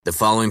The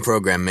following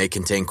program may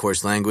contain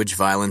coarse language,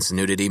 violence,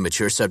 nudity,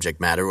 mature subject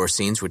matter, or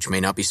scenes which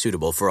may not be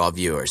suitable for all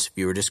viewers.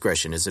 Viewer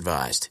discretion is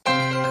advised.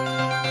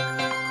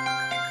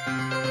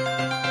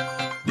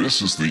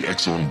 This is the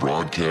X-Zone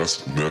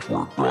Broadcast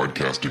Network,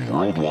 broadcasting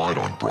worldwide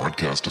on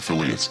broadcast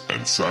affiliates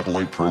and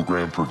satellite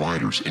program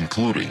providers,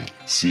 including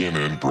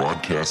CNN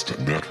Broadcast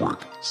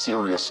Network,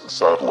 Sirius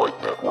Satellite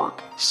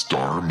Network,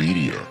 Star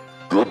Media,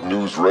 Good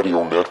News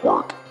Radio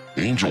Network,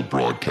 Angel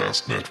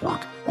Broadcast Network,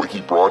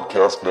 Wiki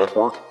Broadcast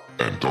Network,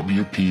 and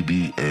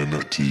WPBN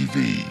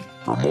TV.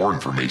 For more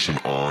information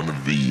on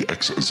the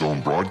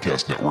X-Zone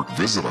Broadcast Network,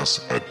 visit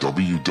us at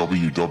www.xzbn.net.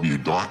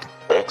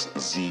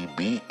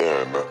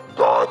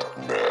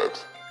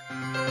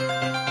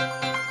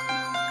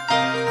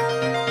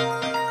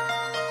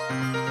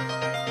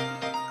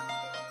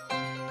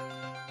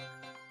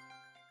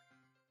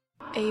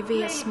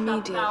 AVS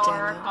Media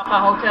Demo. Papa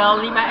Hotel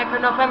Lima Echo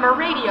November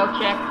radio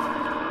check.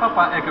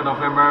 Papa Echo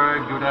November,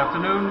 good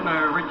afternoon,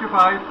 read you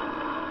 5.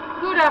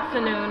 Good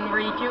afternoon,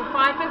 read you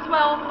 5 as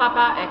well,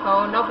 Papa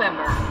Echo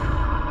November.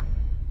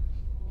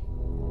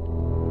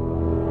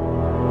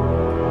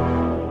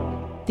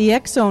 The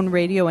X-Zone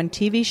radio and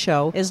TV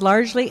show is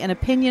largely an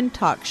opinion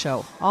talk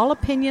show. All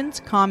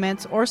opinions,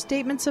 comments, or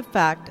statements of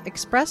fact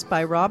expressed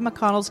by Rob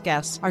McConnell's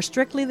guests are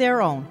strictly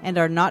their own and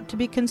are not to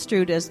be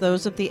construed as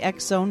those of the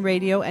X-Zone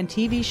radio and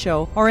TV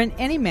show or in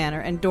any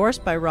manner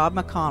endorsed by Rob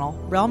McConnell,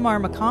 Relmar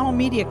McConnell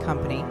Media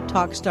Company,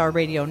 Talkstar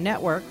Radio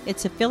Network,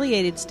 its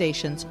affiliated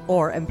stations,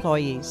 or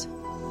employees.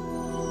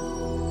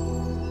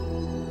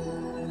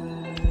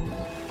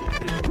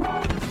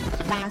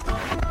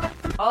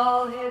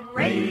 All Hit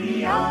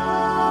Radio.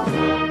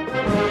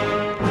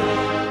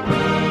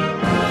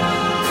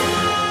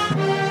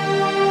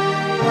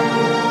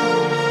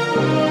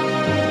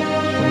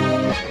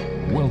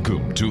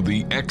 Welcome to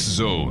the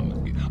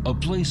X-Zone, a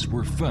place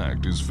where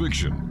fact is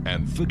fiction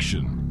and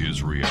fiction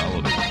is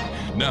reality.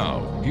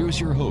 Now, here's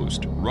your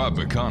host, Rob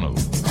McConnell.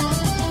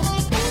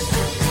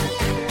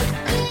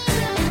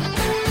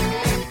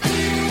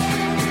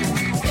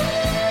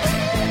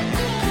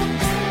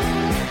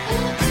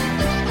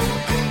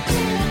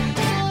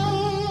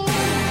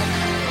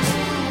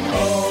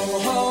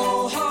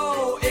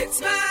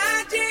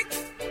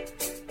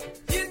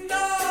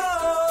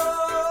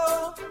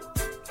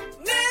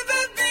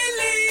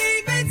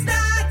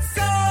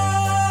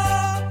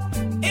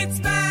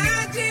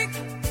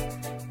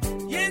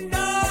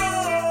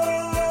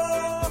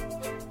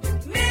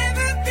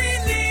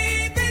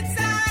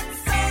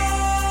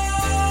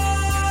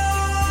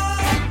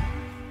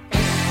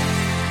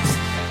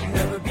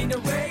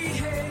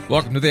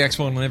 Welcome to the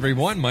X-Zone,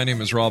 everyone. My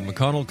name is Rob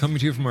McConnell, coming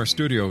to you from our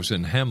studios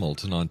in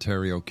Hamilton,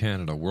 Ontario,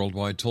 Canada.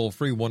 Worldwide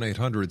toll-free,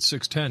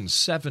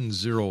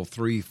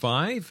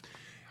 1-800-610-7035.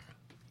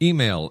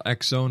 Email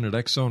xzone at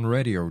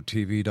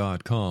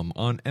xzoneradiotv.com.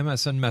 On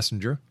MSN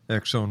Messenger,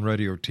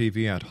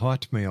 xzoneradiotv at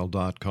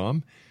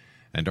hotmail.com.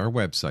 And our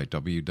website,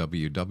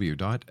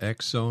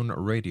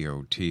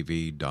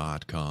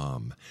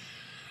 www.xzoneradiotv.com.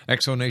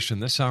 X-Zone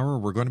this hour,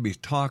 we're going to be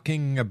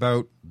talking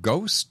about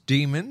ghosts,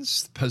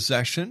 demons,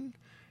 possession,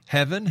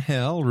 heaven,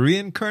 hell,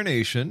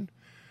 reincarnation,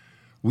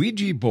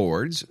 Ouija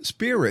boards,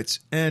 spirits,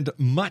 and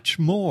much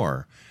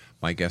more.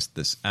 My guest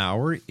this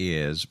hour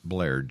is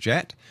Blair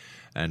Jett.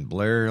 And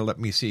Blair, let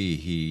me see,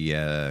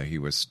 he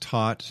was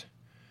taught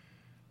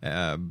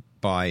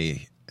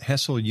by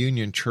Hessel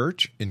Union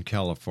Church in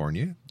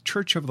California,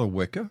 Church of the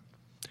Wicca,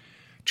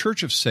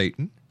 Church of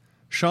Satan,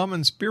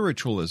 Shaman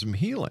Spiritualism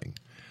Healing.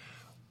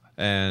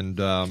 And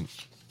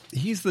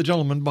he's the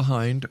gentleman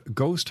behind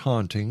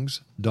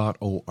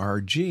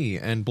ghosthauntings.org.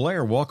 And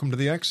Blair, welcome to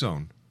the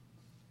X-Zone.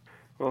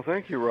 Well,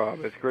 thank you,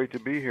 Rob. It's great to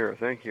be here.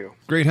 Thank you.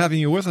 Great having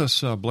you with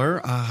us, Blair.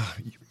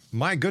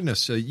 My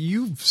goodness,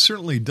 you've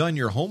certainly done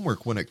your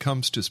homework when it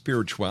comes to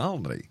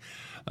spirituality.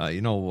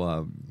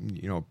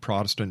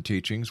 Protestant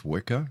teachings,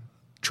 Wicca,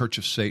 Church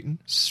of Satan,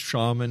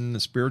 Shaman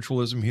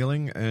Spiritualism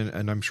Healing,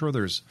 and I'm sure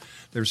there's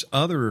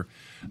other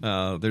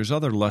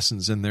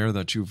lessons in there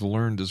that you've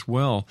learned as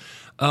well.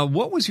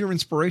 What was your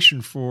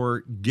inspiration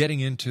for getting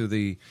into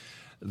the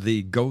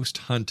ghost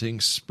hunting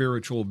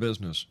spiritual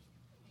business?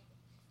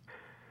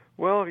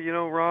 Well,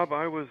 Rob,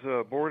 I was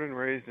born and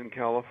raised in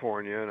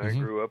California, and I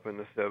grew up in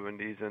the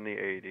 70s and the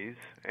 80s,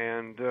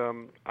 and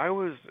I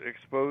was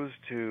exposed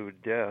to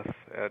death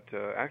at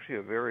actually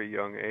a very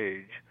young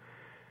age.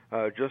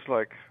 Just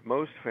like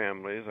most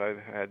families, I've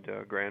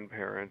had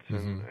grandparents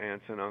and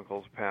aunts and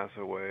uncles pass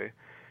away.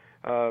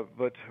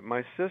 But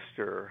my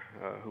sister,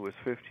 who was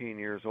 15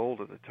 years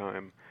old at the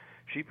time,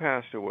 she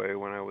passed away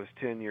when I was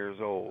 10 years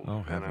old.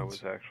 Oh, and I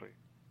was actually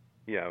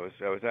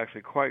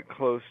quite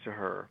close to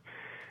her.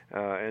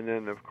 And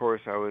then, of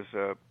course, I was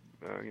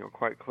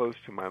quite close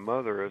to my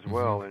mother as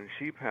well, and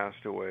she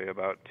passed away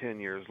about 10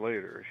 years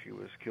later. She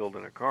was killed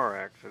in a car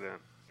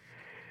accident.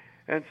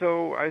 And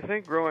so I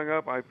think growing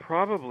up, I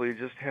probably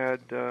just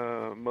had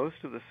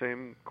most of the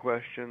same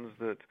questions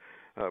that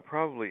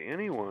probably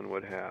anyone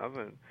would have,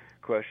 and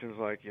questions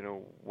like,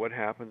 what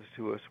happens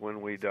to us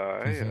when we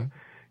die?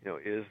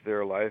 Is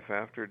there life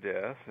after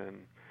death?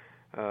 And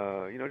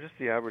just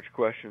the average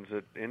questions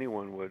that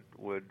anyone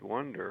would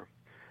wonder.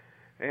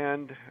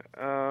 And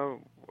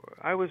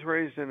I was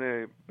raised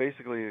in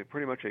basically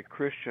pretty much a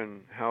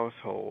Christian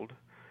household.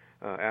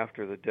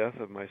 After the death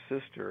of my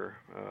sister,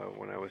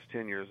 when I was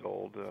 10 years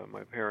old,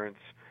 my parents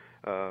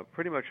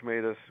pretty much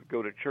made us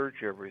go to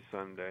church every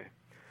Sunday.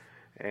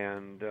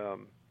 And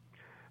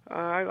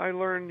I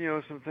learned,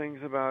 some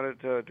things about it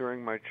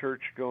during my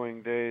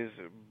church-going days,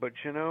 but,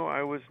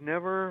 I was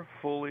never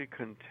fully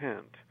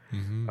content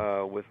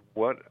with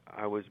what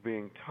I was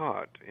being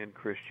taught in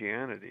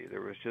Christianity.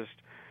 There was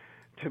just,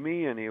 to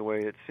me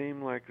anyway, it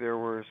seemed like there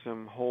were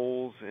some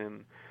holes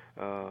in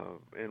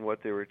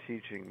what they were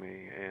teaching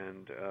me,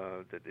 and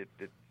that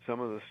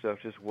some of the stuff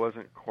just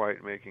wasn't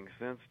quite making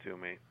sense to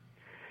me.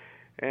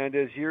 And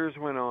as years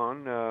went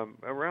on,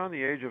 around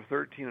the age of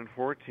 13 and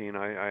 14,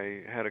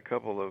 I had a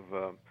couple of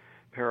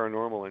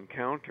paranormal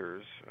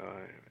encounters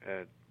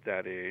at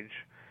that age,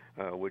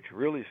 which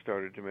really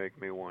started to make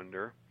me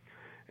wonder.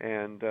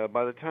 And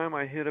by the time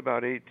I hit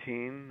about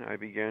 18, I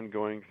began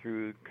going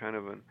through kind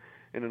of an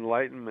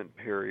enlightenment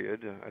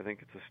period. I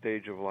think it's a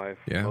stage of life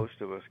most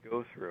of us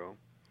go through.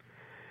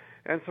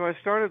 And so I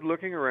started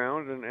looking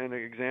around and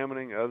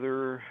examining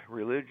other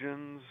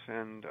religions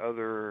and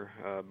other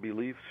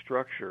belief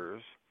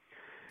structures.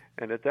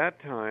 And at that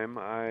time,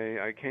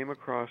 I came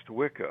across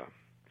Wicca,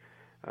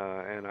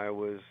 and I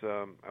was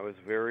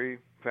very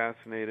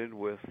fascinated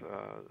with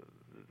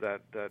that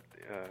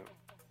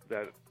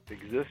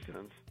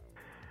existence.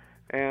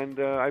 And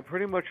I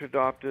pretty much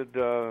adopted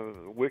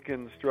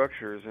Wiccan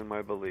structures in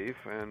my belief,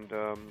 and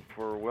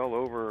for well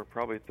over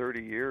probably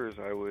 30 years,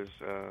 I was,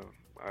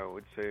 I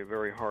would say,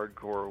 very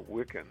hardcore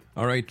Wiccan.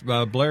 All right,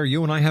 Blair,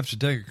 you and I have to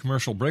take a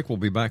commercial break. We'll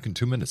be back in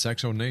 2 minutes.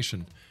 X-Zone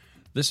Nation.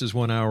 This is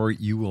 1 hour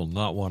you will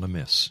not want to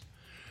miss.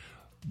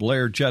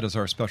 Blair, Jett is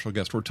our special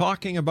guest. We're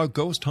talking about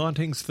ghost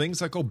hauntings, things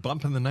that go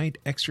bump in the night,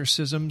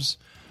 exorcisms,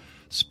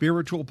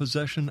 spiritual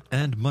possession,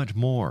 and much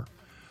more.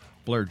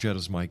 Blair, Jett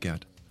is my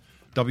guest.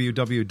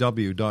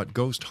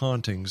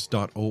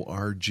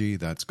 www.ghosthauntings.org.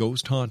 That's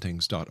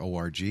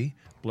ghosthauntings.org.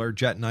 Blair,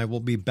 Jett, and I will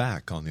be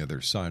back on the other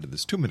side of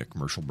this 2-minute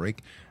commercial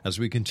break as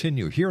we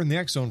continue here in the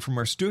X-Zone from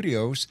our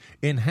studios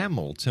in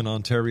Hamilton,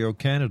 Ontario,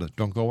 Canada.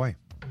 Don't go away.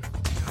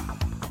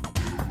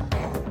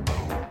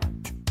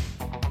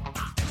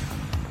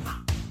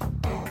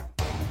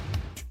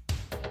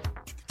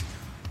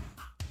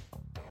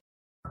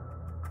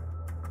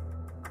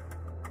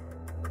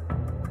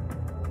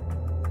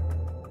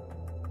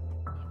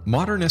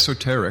 Modern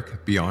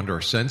Esoteric, Beyond Our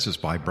Senses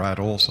by Brad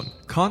Olson,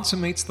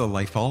 consummates the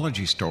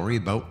lifeology story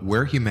about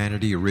where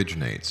humanity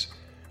originates.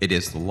 It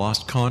is the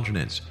lost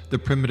continents, the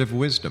primitive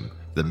wisdom,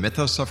 the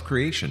mythos of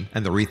creation,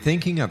 and the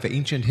rethinking of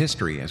ancient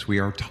history as we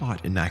are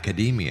taught in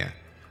academia.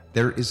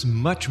 There is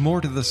much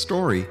more to the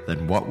story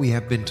than what we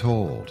have been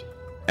told.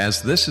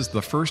 As this is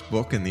the first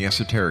book in the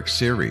Esoteric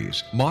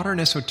series, Modern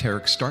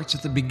Esoteric starts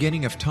at the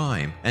beginning of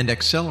time and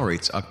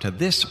accelerates up to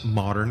this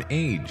modern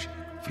age.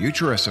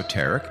 Future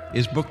Esoteric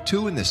is book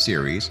 2 in the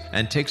series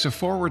and takes a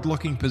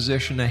forward-looking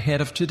position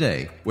ahead of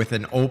today with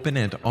an open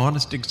and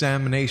honest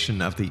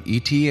examination of the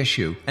ET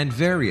issue and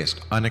various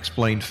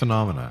unexplained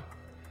phenomena.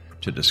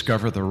 To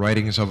discover the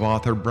writings of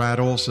author Brad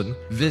Olson,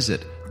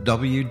 visit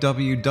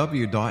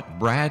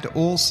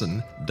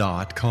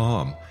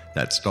www.bradolson.com.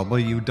 That's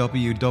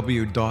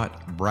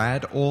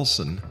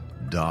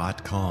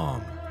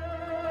www.bradolson.com.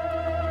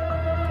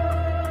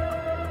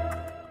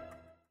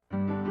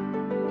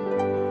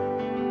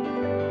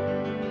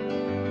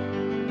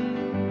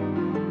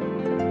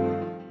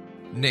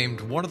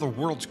 Named one of the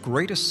world's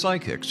greatest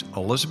psychics,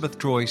 Elizabeth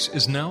Joyce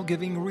is now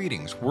giving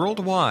readings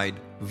worldwide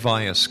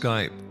via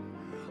Skype.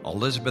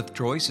 Elizabeth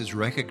Joyce is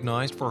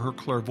recognized for her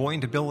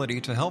clairvoyant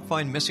ability to help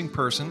find missing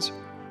persons,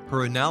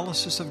 her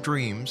analysis of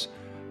dreams,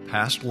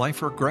 past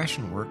life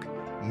regression work,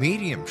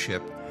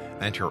 mediumship,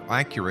 and her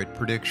accurate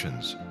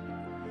predictions.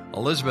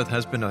 Elizabeth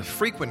has been a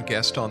frequent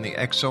guest on the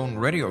X-Zone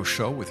radio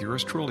show with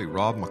yours truly,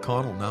 Rob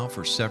McConnell, now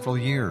for several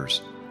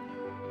years.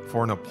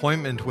 For an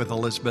appointment with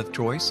Elizabeth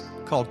Joyce,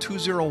 call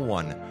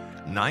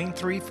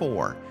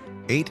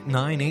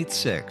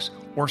 201-934-8986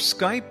 or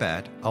Skype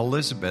at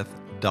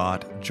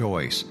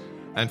elizabeth.joyce.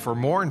 And for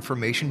more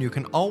information, you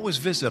can always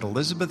visit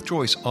Elizabeth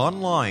Joyce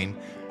online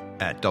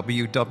at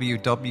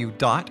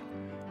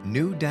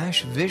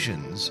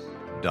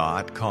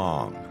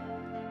www.new-visions.com.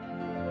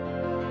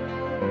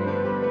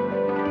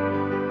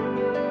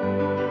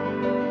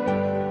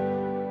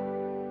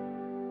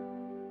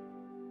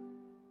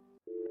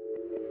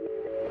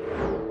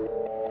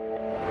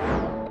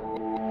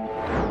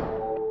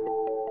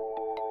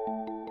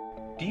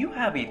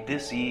 Have a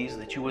disease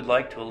that you would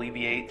like to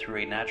alleviate through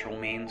a natural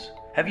means?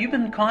 Have you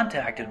been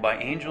contacted by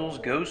angels,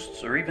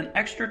 ghosts, or even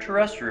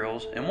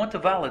extraterrestrials and want to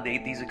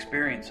validate these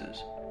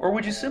experiences? Or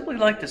would you simply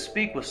like to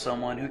speak with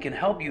someone who can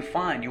help you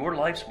find your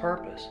life's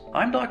purpose?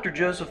 I'm Dr.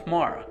 Joseph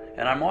Mara,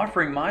 and I'm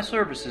offering my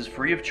services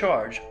free of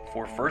charge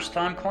for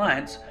first-time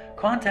clients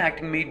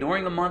contacting me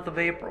during the month of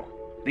April.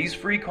 These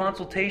free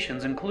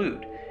consultations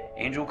include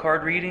angel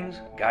card readings,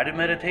 guided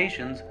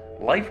meditations,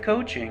 life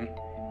coaching,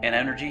 and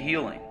energy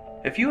healing.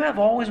 If you have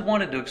always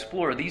wanted to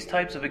explore these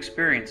types of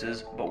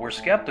experiences but were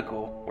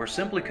skeptical or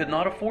simply could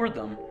not afford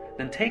them,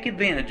 then take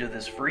advantage of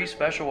this free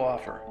special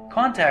offer.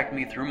 Contact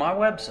me through my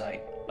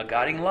website,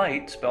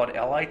 aguidinglight, spelled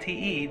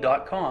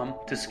LITE.com,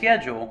 to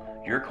schedule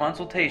your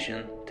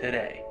consultation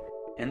today.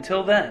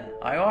 Until then,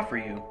 I offer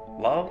you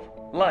love,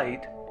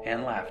 light,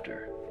 and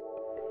laughter.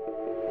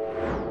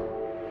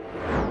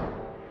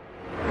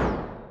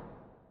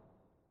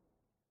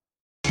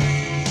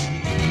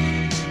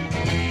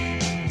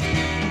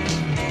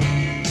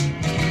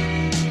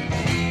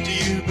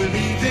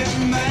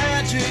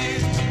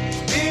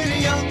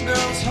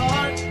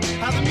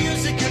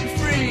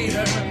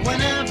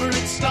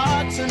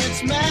 And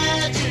it's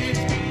magic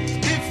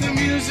if the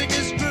music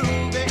is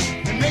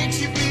groovy and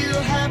makes you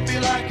feel happy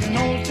like an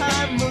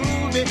old-time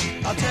movie.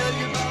 I'll tell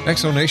you about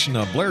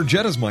Exonation. Blair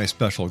Jett is my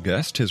special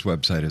guest. His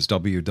website is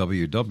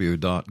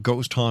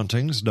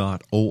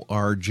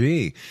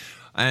www.ghosthauntings.org.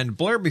 And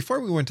Blair, before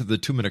we went to the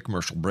 2-minute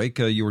commercial break,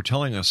 you were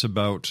telling us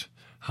about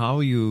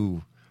how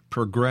you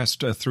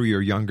progressed through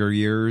your younger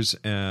years,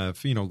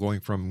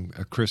 going from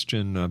a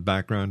Christian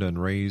background and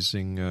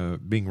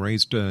being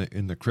raised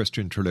in the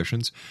Christian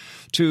traditions,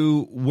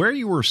 to where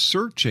you were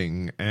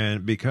searching,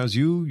 and because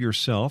you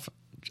yourself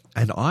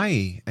and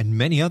I and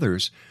many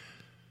others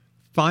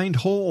find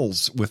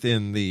holes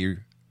within the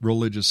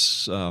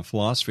religious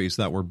philosophies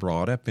that we're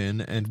brought up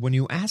in, and when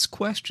you ask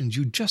questions,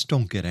 you just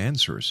don't get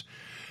answers.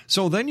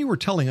 So then you were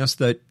telling us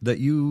that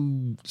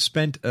you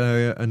spent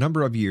a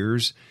number of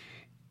years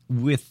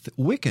with the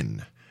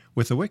Wiccans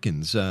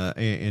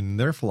in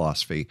their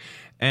philosophy.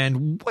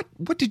 And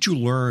what did you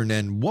learn,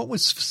 and what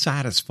was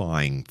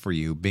satisfying for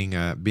you being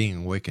a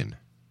Wiccan?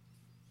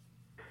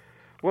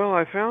 Well,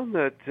 I found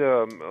that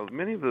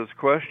many of those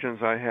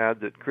questions I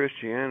had that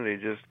Christianity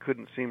just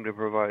couldn't seem to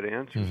provide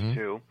answers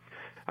to,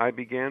 I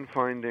began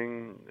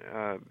finding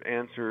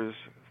answers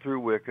through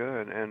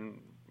Wicca and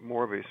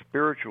more of a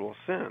spiritual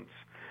sense.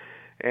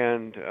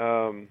 And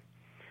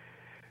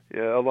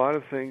a lot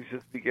of things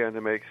just began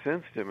to make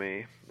sense to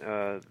me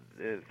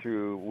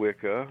through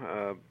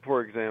Wicca.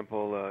 For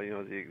example,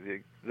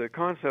 the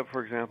concept,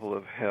 for example,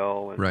 of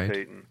hell and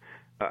Satan.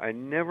 I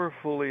never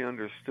fully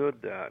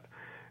understood that.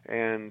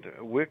 And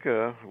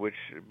Wicca, which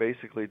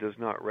basically does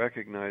not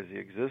recognize the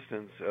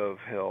existence of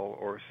hell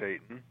or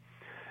Satan,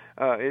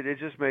 it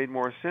just made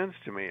more sense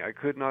to me. I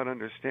could not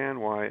understand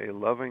why a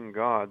loving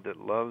God that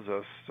loves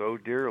us so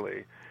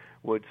dearly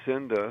would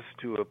send us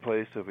to a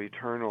place of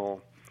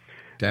eternal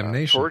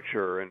damnation,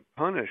 torture, and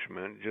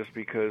punishment just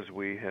because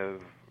we have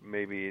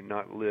maybe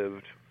not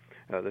lived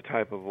the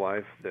type of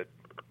life that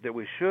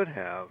we should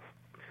have.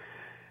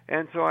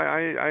 And so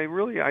I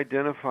really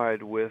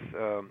identified with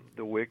the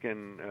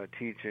Wiccan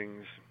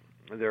teachings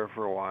there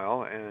for a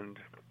while, and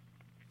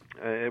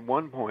at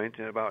one point,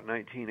 in about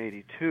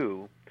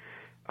 1982,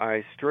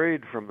 I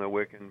strayed from the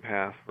Wiccan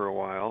path for a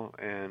while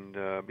and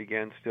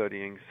began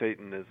studying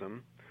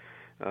Satanism,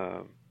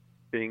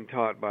 being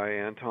taught by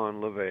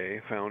Anton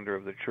LaVey, founder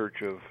of the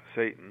Church of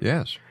Satan.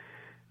 Yes.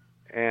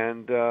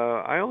 And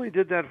I only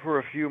did that for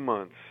a few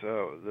months.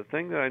 The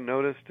thing that I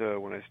noticed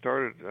when I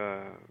started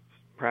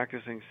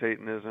practicing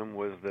Satanism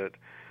was that,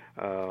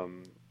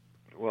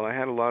 I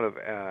had a lot of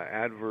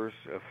adverse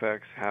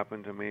effects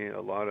happen to me,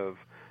 a lot of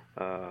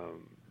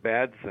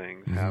bad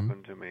things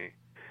happen to me.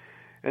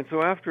 And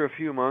so after a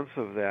few months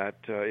of that,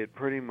 it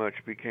pretty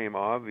much became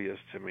obvious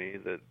to me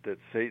that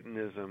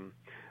Satanism,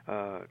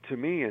 to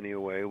me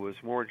anyway,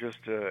 was more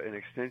just an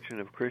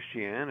extension of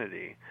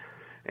Christianity,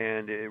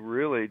 and it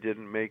really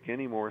didn't make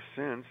any more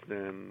sense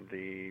than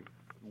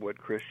what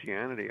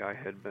Christianity I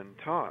had been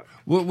taught.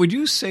 Well, would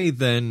you say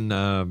then,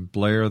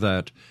 Blair,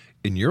 that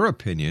in your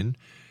opinion,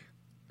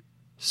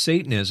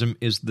 Satanism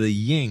is the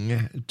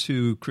yin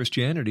to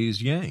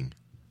Christianity's yang?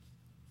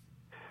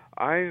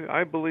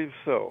 I believe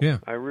so. Yeah.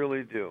 I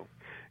really do.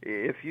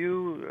 If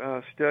you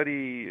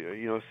study,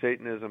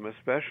 Satanism,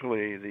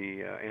 especially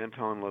the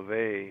Anton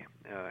LaVey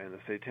and the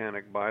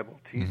Satanic Bible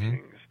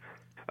teachings,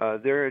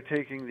 they're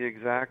taking the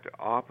exact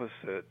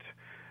opposite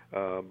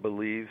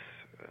beliefs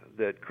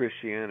that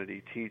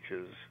Christianity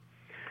teaches,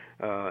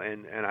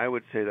 and I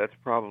would say that's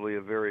probably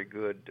a very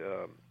good,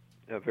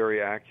 a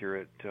very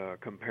accurate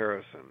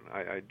comparison.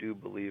 I do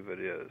believe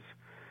it is,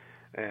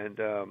 and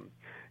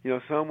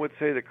some would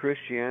say that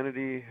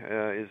Christianity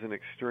is an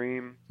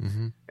extreme,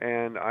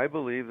 and I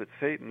believe that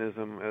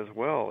Satanism as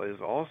well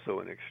is also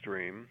an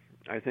extreme.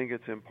 I think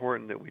it's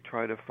important that we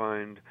try to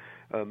find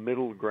a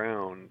middle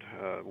ground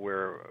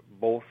where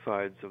both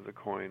sides of the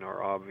coin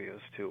are obvious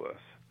to us.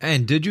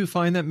 And did you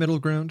find that middle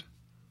ground?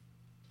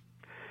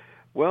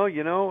 Well,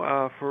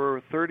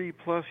 for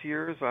 30-plus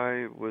years,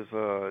 I was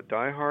a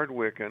diehard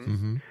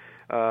Wiccan,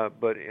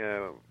 but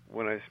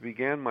when I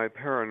began my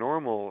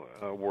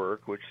paranormal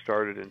work, which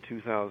started in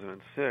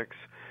 2006,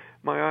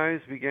 my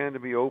eyes began to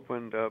be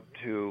opened up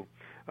to,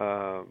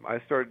 I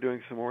started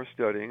doing some more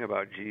studying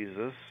about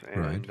Jesus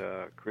and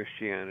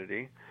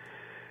Christianity.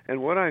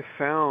 And what I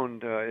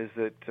found is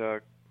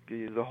that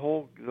the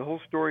whole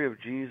story of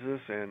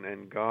Jesus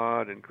and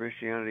God and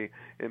Christianity,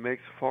 it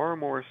makes far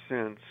more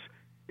sense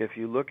if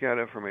you look at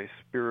it from a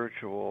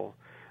spiritual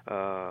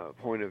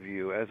point of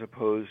view, as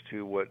opposed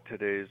to what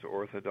today's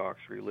Orthodox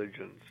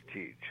religions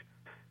teach.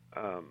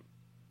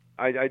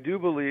 I do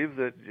believe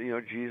that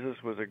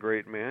Jesus was a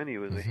great man. He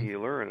was a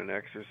healer and an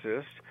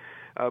exorcist.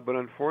 But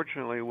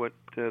unfortunately, what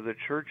the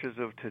churches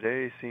of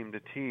today seem to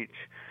teach,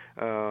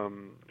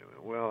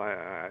 well,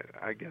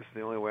 I guess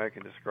the only way I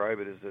can describe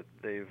it is that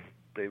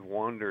they've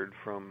wandered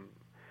from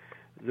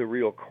the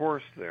real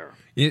course there.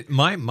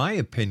 My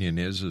opinion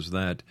is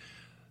that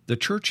the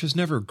church has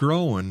never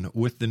grown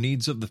with the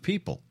needs of the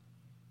people.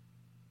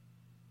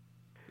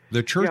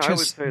 The church I would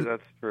say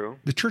that's true.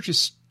 The church has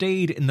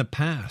stayed in the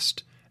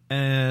past.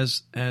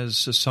 As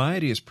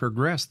society has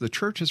progressed, the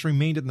church has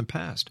remained in the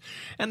past.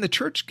 And the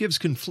church gives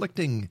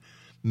conflicting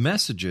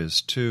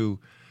messages to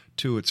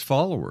its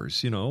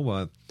followers.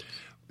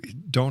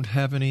 Don't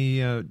have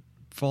any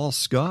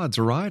false gods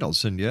or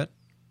idols. And yet,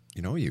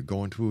 you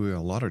go into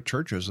a lot of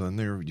churches and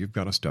there you've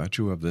got a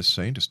statue of this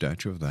saint, a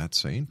statue of that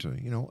saint.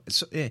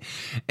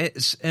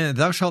 And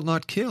thou shalt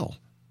not kill,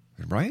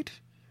 right?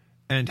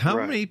 And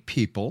how many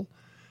people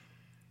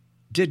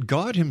did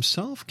God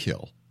himself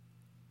kill?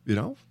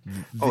 Oh,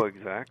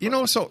 exactly.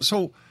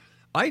 So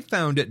I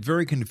found it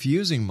very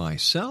confusing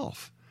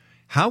myself.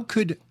 How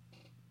could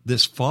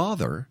this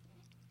Father,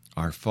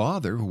 our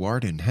Father who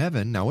art in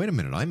heaven, now wait a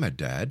minute, I'm a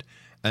dad,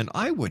 and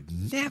I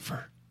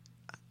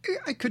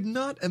could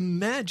not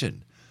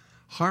imagine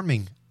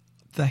harming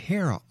the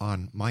hair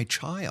on my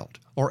child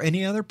or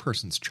any other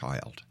person's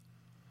child.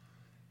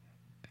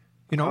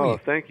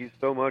 Thank you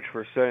so much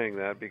for saying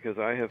that, because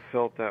I have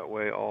felt that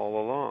way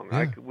all along. Yeah.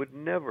 I would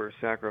never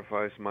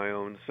sacrifice my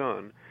own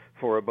son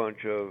for a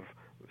bunch of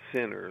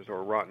sinners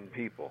or rotten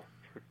people.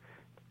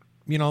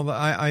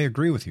 I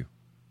agree with you.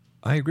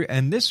 I agree.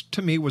 And this,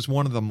 to me, was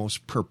one of the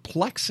most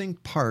perplexing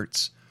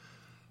parts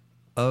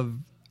of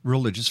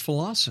religious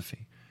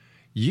philosophy.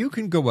 You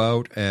can go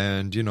out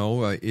and,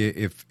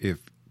 if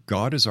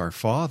God is our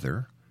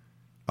Father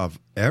of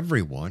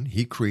everyone,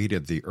 he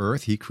created the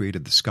earth, he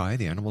created the sky,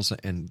 the animals,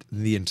 and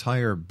the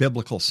entire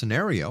biblical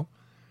scenario.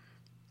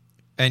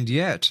 And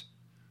yet,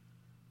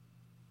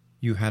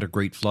 you had a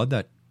great flood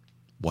that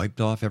wiped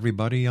off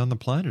everybody on the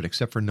planet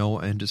except for Noah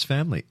and his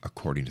family,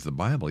 according to the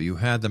Bible. You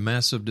had the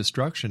massive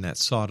destruction at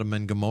Sodom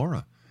and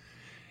Gomorrah.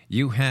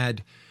 You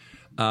had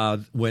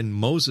when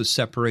Moses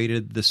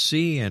separated the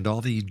sea and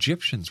all the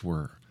Egyptians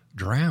were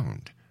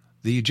drowned,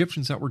 the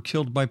Egyptians that were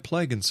killed by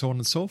plague and so on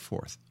and so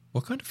forth.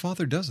 What kind of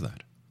father does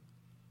that?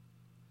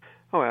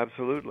 Oh,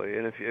 absolutely.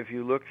 And if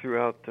you look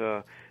throughout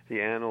the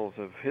annals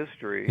of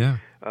history,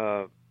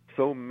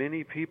 so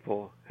many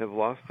people have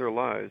lost their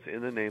lives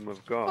in the name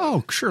of God.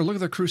 Oh, sure. Look at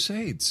the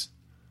Crusades.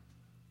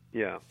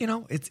 Yeah.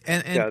 It's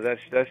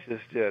that's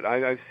just it.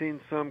 I've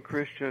seen some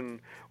Christian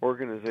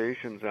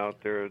organizations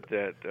out there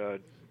that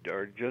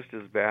are just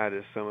as bad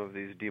as some of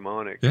these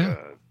demonic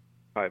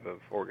type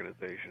of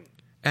organizations.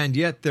 And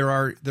yet there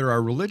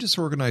are religious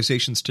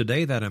organizations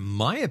today that, in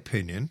my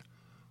opinion,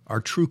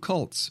 are true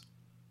cults.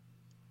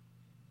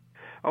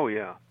 Oh,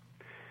 yeah.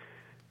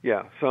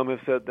 Yeah, some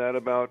have said that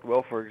about,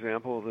 for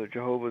example, the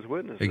Jehovah's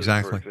Witnesses,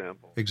 exactly. for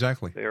example.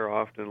 Exactly. They are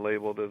often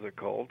labeled as a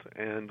cult.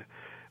 And,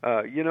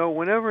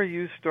 whenever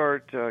you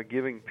start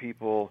giving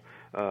people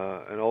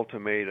an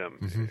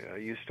ultimatum,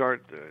 you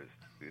start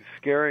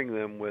scaring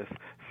them with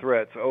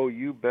threats. Oh,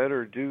 you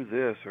better do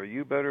this, or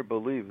you better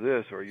believe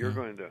this, or you're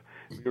going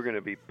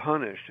to be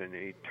punished and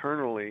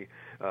eternally,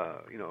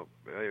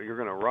 you're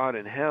going to rot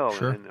in hell,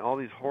 and all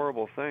these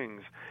horrible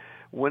things.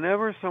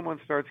 Whenever someone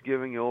starts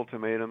giving you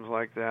ultimatums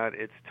like that,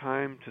 it's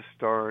time to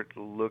start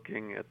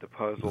looking at the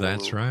puzzle a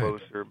little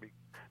closer,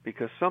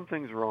 because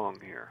something's wrong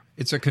here.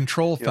 It's a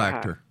control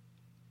factor.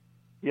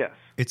 Yes,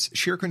 it's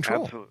sheer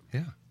control. Absolutely.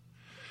 Yeah.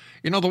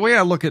 The way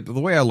I look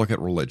at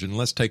religion,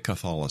 let's take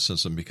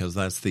Catholicism because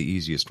that's the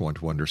easiest one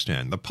to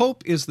understand. The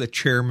Pope is the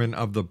chairman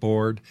of the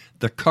board.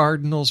 The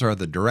cardinals are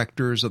the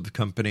directors of the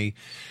company.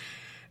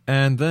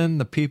 And then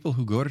the people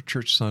who go to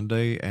church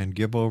Sunday and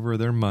give over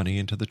their money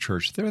into the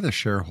church, they're the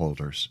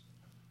shareholders.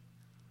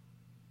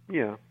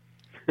 Yeah.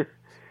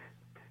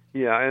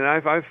 Yeah, and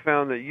I've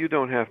found that you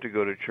don't have to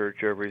go to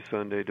church every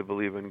Sunday to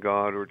believe in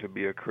God or to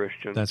be a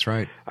Christian. That's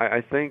right.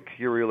 I think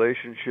your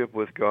relationship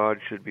with God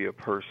should be a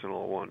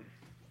personal one.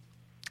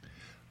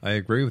 I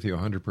agree with you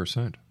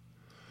 100%.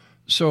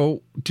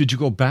 So, did you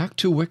go back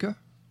to Wicca?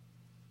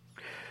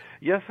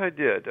 Yes, I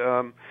did.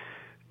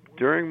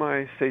 During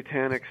my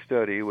satanic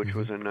study, which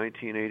was in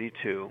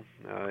 1982,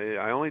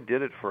 I only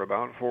did it for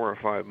about 4 or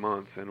 5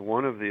 months, and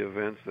one of the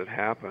events that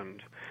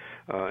happened,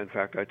 in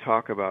fact, I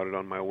talk about it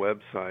on my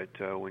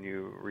website when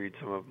you read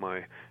some of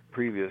my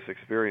previous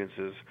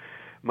experiences.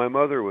 My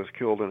mother was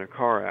killed in a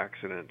car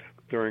accident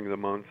during the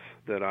months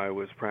that I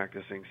was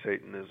practicing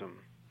Satanism.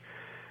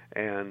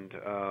 And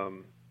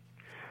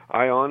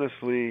I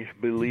honestly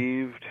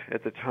believed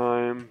at the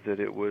time that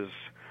it was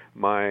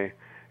my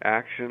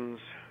actions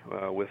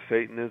with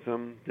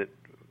Satanism that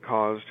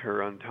caused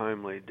her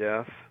untimely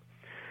death.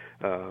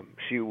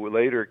 She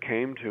later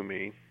came to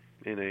me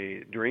in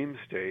a dream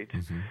state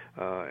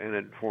and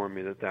informed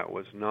me that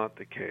was not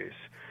the case.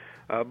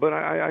 But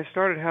I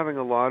started having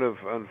a lot of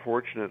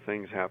unfortunate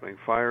things happening,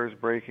 fires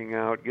breaking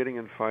out, getting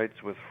in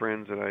fights with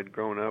friends that I'd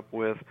grown up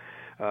with.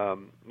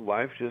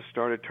 Life just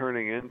started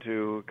turning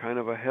into kind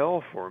of a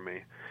hell for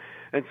me.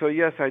 And so,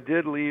 yes, I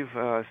did leave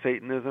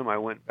Satanism. I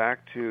went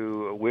back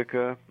to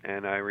Wicca,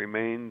 and I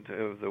remained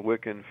of the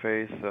Wiccan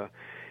faith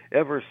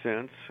ever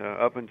since,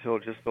 up until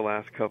just the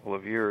last couple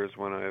of years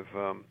when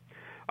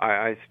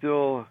I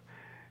still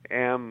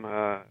am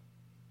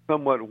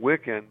somewhat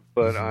Wiccan,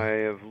 but I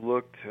have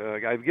looked,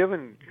 I've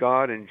given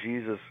God and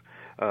Jesus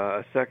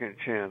a second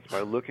chance by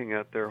looking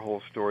at their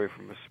whole story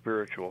from a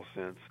spiritual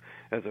sense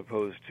as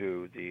opposed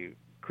to the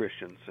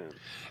Christian sense.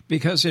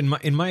 Because in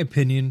my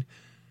opinion,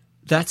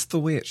 that's the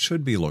way it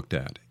should be looked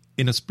at,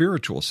 in a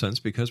spiritual sense,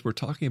 because we're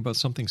talking about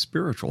something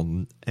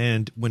spiritual.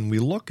 And when we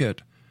look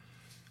at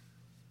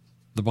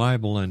the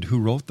Bible and who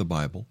wrote the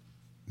Bible,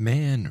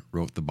 man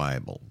wrote the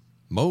Bible.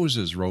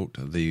 Moses wrote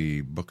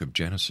the book of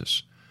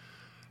Genesis.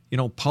 You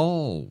know,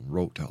 Paul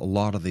wrote a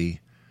lot of the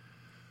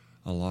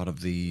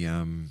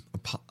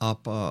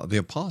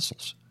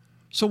apostles.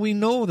 So we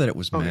know that it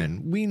was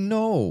men. We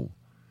know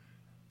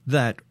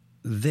that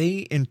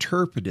they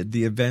interpreted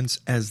the events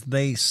as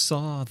they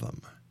saw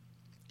them.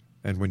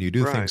 And when you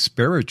do things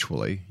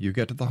spiritually, you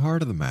get to the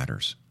heart of the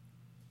matters.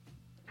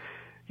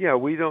 Yeah,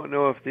 we don't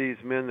know if these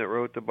men that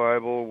wrote the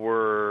Bible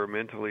were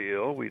mentally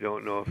ill. We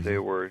don't know if they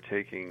were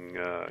taking,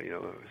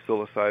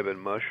 psilocybin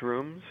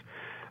mushrooms.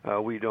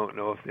 We don't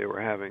know if they were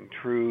having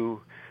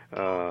true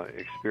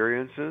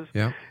experiences.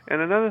 Yeah.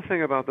 And another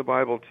thing about the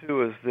Bible,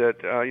 too, is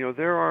that,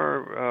 there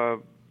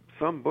are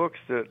some books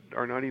that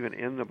are not even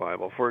in the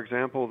Bible. For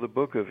example, the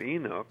book of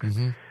Enoch,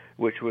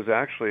 which was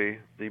actually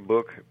the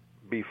book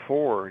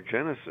before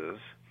Genesis,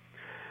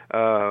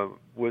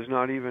 was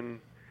not even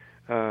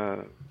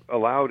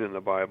allowed in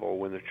the Bible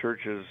when the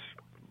churches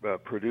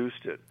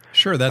produced it.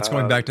 Sure, that's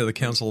going back to the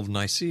Council of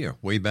Nicaea,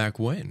 way back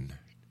when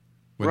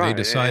they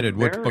decided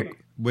which book.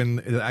 When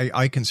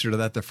I consider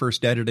that the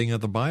first editing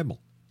of the Bible.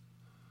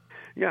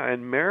 Yeah,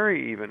 and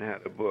Mary even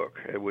had a book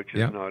which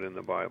is not in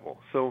the Bible.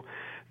 So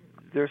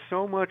there's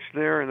so much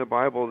there in the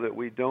Bible that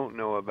we don't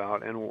know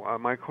about. And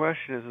my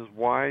question is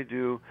why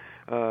do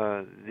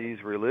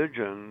these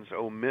religions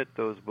omit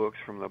those books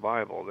from the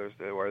Bible?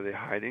 Are they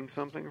hiding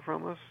something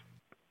from us?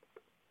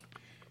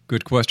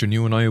 Good question.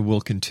 You and I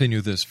will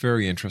continue this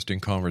very interesting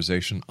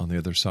conversation on the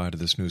other side of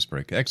this news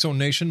break. X-Zone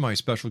Nation, my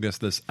special guest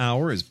this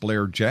hour is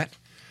Blair Jett.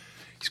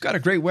 He's got a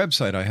great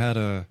website. I had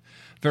a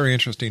very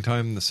interesting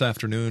time this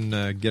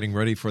afternoon getting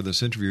ready for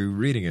this interview,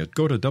 reading it.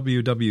 Go to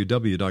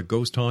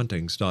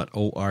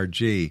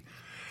www.ghosthauntings.org.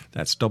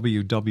 That's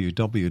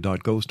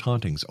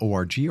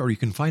www.ghosthauntings.org, or you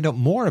can find out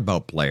more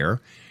about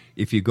Blair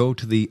if you go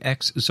to the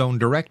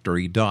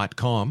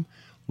xzonedirectory.com,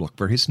 look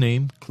for his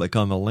name, click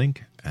on the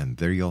link, and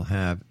there you'll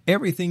have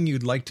everything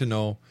you'd like to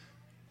know,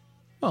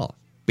 well,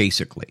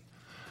 basically,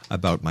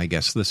 about my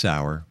guest this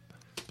hour,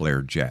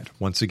 Blair Jett.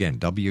 Once again,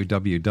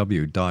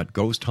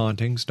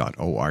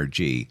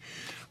 www.ghosthauntings.org.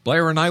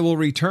 Blair and I will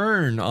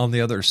return on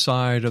the other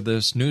side of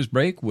this news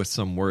break with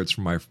some words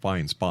from our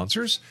fine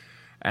sponsors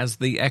as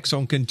the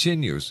X-Zone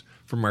continues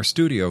from our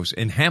studios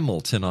in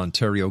Hamilton,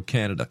 Ontario,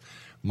 Canada.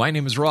 My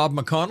name is Rob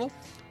McConnell.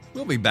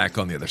 We'll be back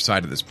on the other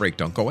side of this break.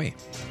 Don't go away.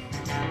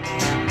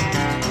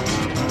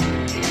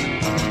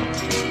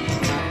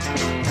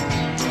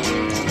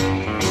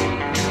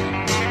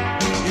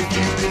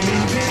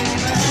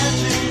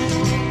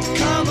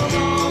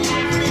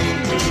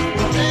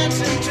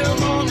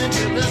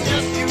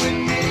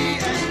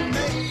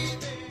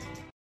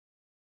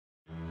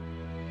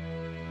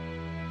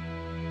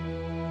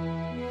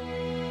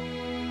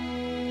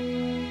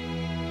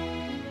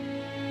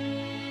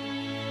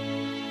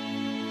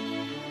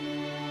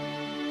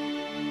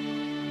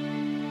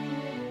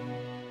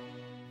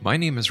 My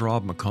name is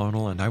Rob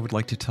McConnell, and I would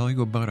like to tell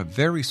you about a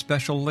very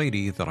special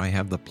lady that I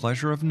have the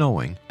pleasure of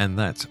knowing, and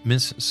that's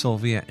Miss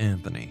Sylvia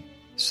Anthony.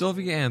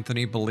 Sylvia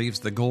Anthony believes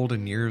the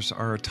golden years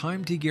are a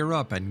time to gear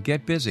up and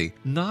get busy,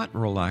 not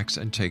relax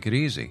and take it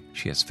easy.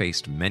 She has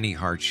faced many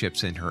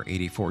hardships in her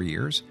 84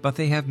 years, but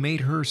they have made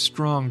her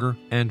stronger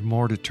and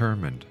more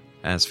determined.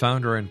 As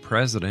founder and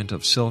president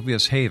of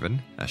Sylvia's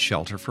Haven, a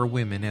shelter for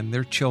women and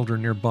their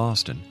children near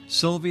Boston,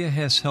 Sylvia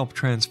has helped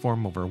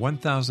transform over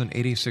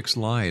 1,086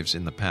 lives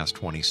in the past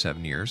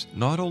 27 years,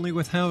 not only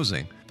with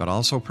housing, but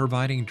also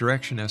providing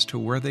direction as to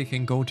where they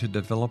can go to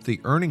develop the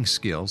earning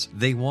skills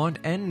they want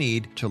and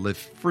need to live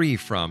free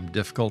from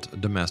difficult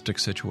domestic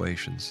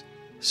situations.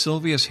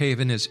 Sylvia's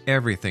Haven is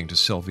everything to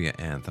Sylvia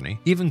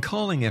Anthony, even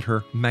calling it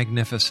her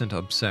magnificent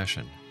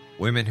obsession.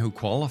 Women who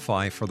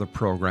qualify for the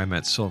program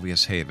at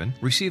Sylvia's Haven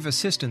receive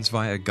assistance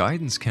via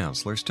guidance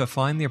counselors to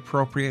find the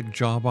appropriate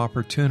job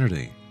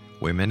opportunity.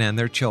 Women and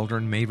their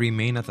children may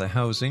remain at the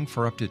housing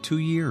for up to 2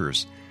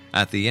 years.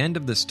 At the end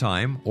of this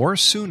time, or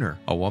sooner,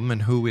 a woman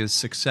who is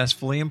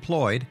successfully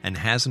employed and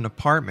has an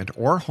apartment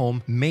or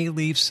home may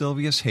leave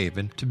Sylvia's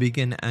Haven to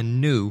begin a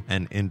new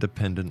and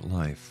independent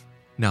life.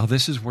 Now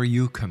this is where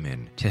you come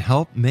in to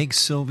help make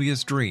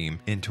Sylvia's dream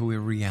into a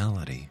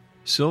reality.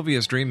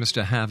 Sylvia's dream is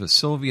to have a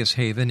Sylvia's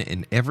Haven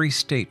in every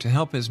state to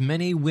help as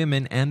many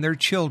women and their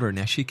children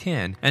as she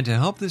can, and to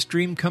help this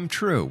dream come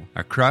true.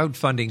 A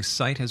crowdfunding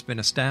site has been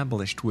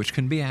established which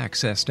can be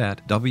accessed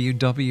at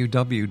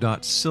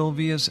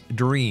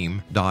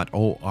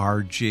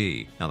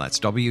www.sylviasdream.org. Now that's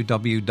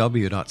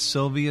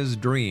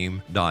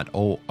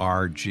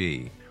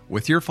www.sylviasdream.org.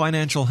 With your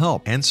financial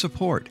help and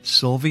support,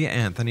 Sylvia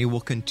Anthony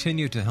will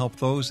continue to help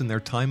those in their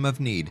time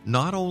of need,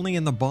 not only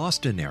in the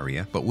Boston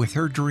area, but with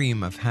her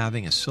dream of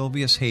having a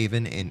Sylvia's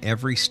Haven in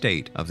every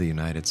state of the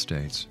United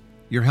States.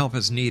 Your help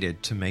is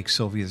needed to make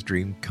Sylvia's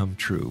dream come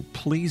true.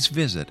 Please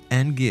visit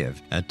and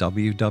give at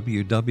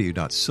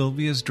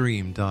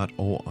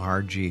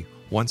www.sylviasdream.org.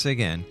 Once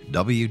again,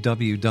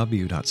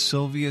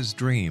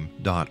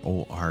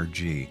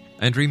 www.sylviasdream.org.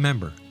 And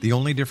remember, the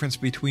only difference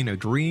between a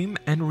dream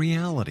and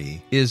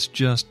reality is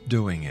just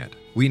doing it.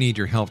 We need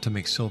your help to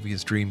make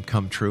Sylvia's dream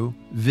come true.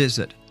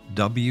 Visit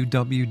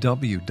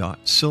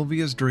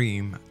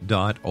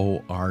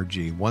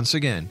www.sylviasdream.org. Once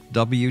again,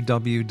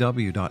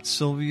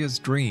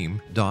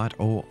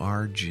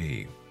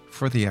 www.sylviasdream.org.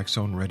 For the X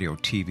Zone Radio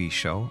TV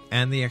show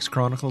and the X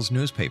Chronicles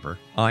newspaper,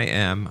 I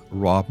am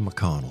Rob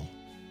McConnell.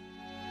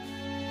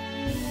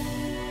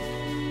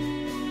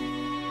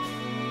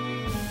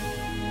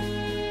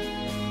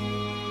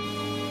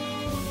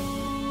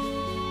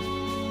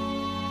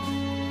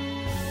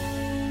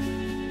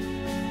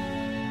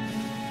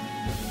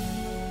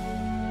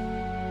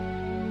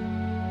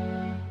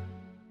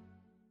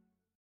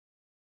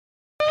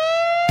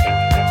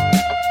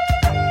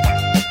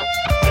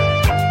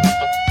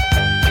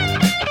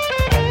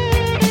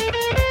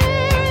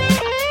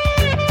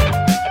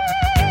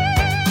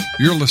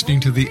 You're listening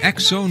to the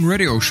X Zone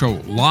Radio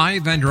Show,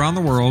 live and around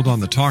the world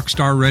on the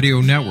Talkstar Radio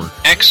Network,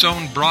 X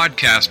Zone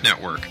Broadcast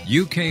Network,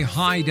 UK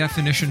High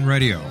Definition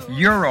Radio,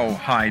 Euro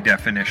High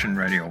Definition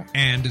Radio,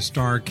 and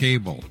Star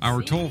Cable.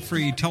 Our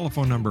toll-free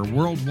telephone number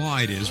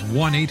worldwide is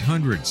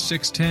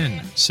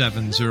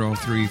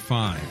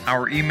 1-800-610-7035.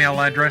 Our email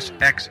address,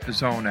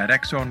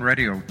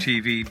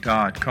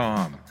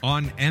 xzone@xzoneradiotv.com.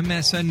 On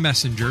MSN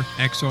Messenger,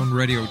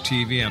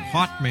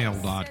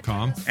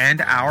 xzoneradiotv@hotmail.com,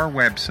 and our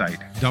website,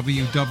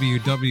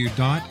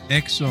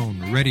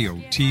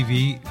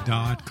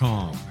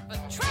 www.xzoneradiotv.com.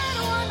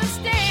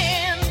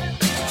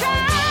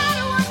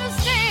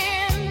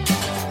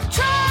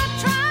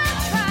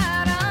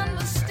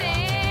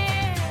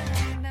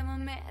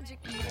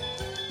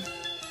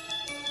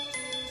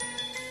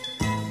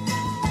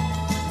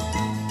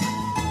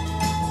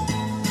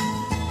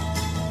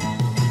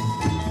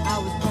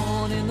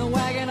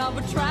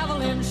 A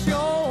traveling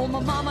show. My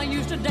mama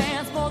used to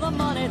dance for the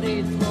money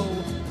they'd throw.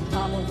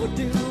 Papa would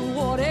do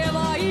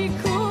whatever he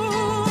could.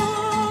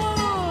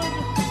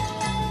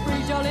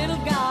 Preach a little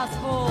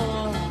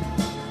gospel,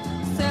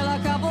 sell a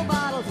couple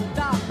bottles of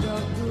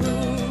Dr.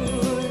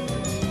 Good.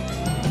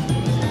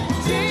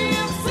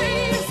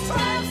 GMC's,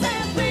 tramps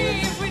and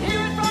thieves, we'd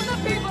hear it from the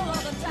people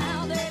of the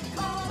town they'd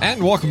call.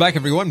 And welcome back,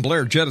 everyone.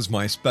 Blair Jett is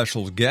my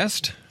special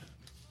guest.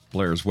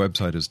 Blair's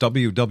website is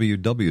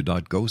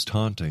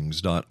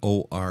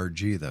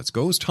www.ghosthauntings.org. That's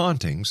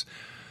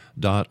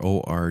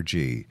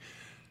ghosthauntings.org.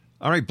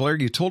 All right, Blair,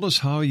 you told us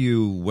how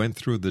you went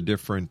through the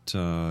different,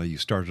 you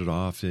started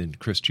off in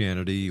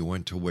Christianity, you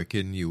went to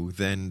Wiccan, you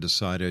then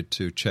decided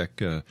to check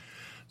the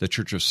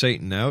Church of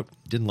Satan out.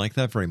 Didn't like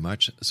that very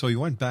much, so you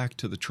went back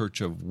to the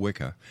Church of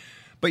Wicca.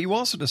 But you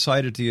also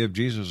decided to give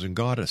Jesus and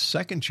God a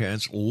second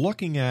chance,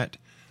 looking at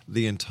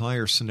the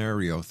entire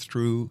scenario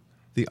through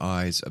the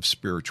eyes of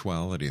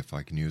spirituality, if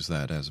I can use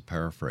that as a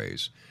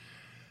paraphrase.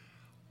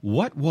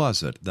 What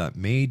was it that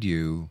made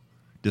you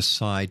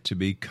decide to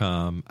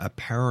become a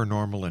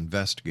paranormal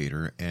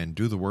investigator and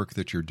do the work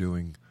that you're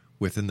doing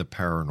within the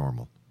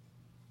paranormal?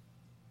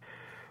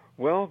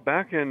 Well,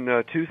 back in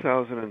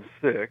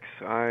 2006,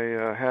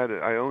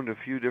 I owned a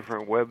few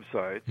different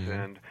websites,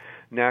 and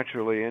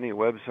naturally, any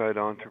website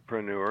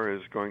entrepreneur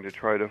is going to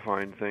try to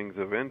find things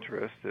of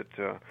interest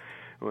that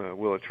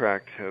will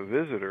attract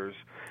visitors.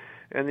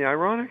 And the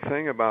ironic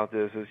thing about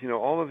this is,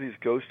 all of these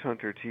ghost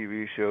hunter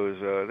TV shows,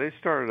 they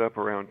started up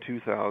around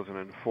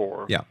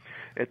 2004. Yeah.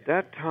 At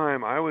that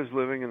time, I was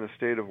living in the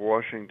state of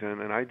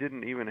Washington, and I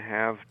didn't even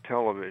have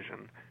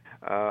television.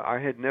 I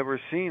had never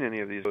seen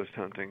any of these ghost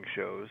hunting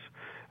shows.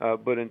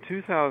 But in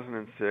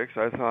 2006,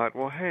 I thought,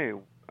 well, hey,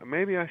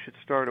 maybe I should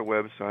start a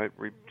website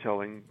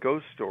retelling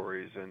ghost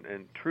stories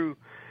and true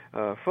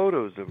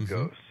photos of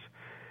ghosts.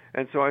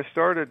 And so I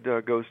started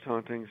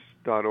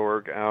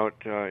ghosthauntings.org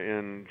out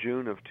in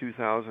June of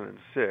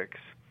 2006.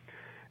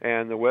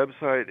 And the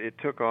website, it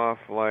took off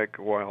like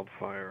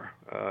wildfire.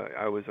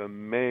 I was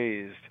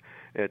amazed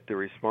at the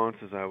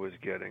responses I was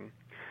getting.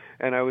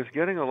 And I was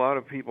getting a lot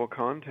of people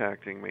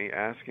contacting me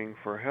asking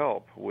for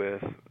help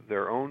with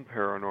their own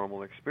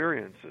paranormal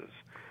experiences.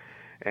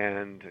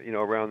 And,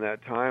 around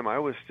that time, I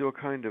was still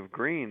kind of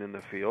green in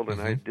the field,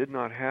 and I did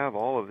not have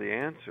all of the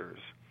answers.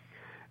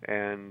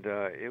 And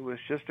it was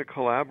just a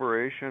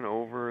collaboration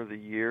over the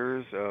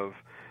years of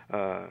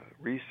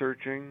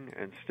researching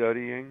and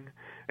studying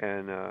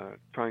and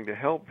trying to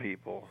help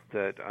people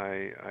that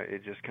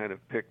it just kind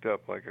of picked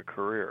up like a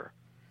career.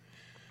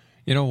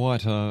 You know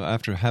what?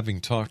 After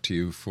having talked to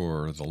you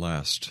for the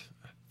last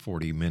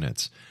 40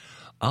 minutes,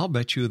 I'll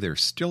bet you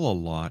there's still a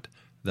lot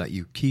that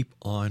you keep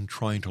on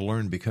trying to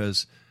learn,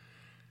 because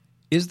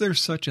is there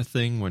such a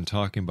thing when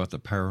talking about the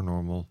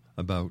paranormal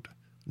about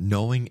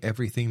knowing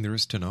everything there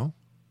is to know?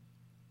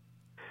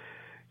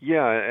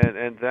 Yeah,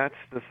 and that's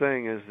the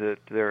thing, is that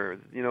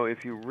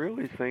if you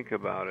really think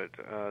about it,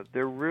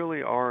 there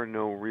really are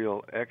no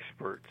real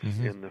experts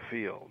in the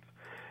field.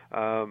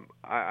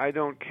 I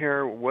don't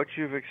care what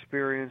you've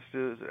experienced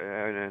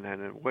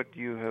and what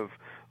you have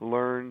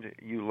learned.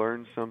 You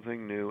learn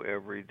something new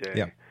every day.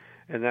 Yeah.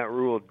 And that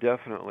rule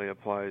definitely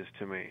applies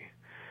to me.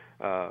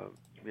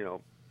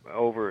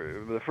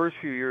 Over the first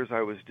few years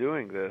I was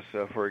doing this,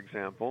 for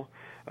example,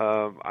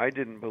 I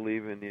didn't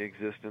believe in the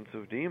existence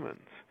of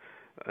demons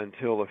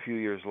until a few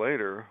years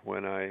later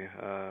when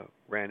I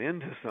ran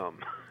into some.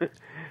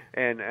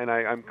 and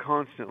I'm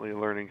constantly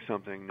learning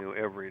something new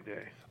every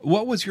day.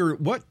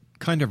 What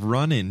kind of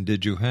run-in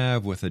did you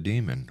have with a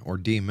demon, or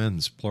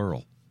demons,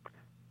 plural?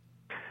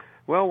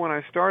 Well, when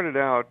I started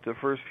out the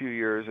first few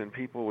years and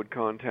people would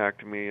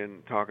contact me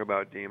and talk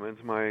about demons,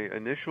 my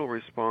initial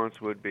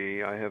response would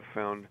be, I have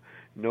found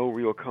no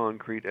real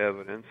concrete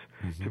evidence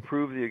to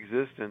prove the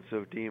existence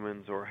of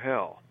demons or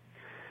hell.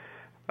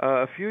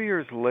 A few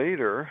years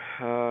later,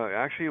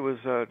 actually it was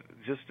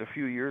just a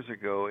few years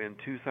ago, in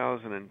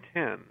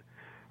 2010,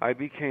 I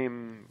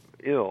became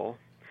ill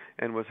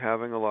and was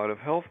having a lot of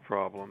health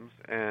problems,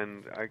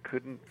 and I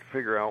couldn't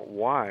figure out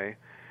why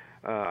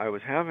I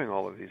was having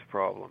all of these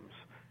problems.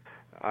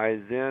 I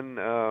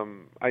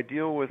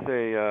deal with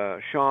a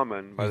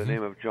shaman by the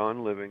name of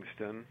John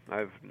Livingston.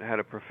 I've had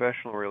a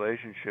professional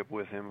relationship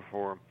with him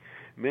for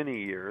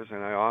many years,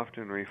 and I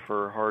often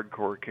refer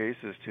hardcore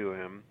cases to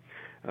him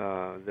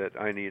that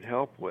I need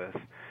help with.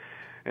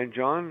 And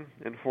John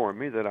informed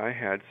me that I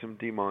had some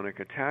demonic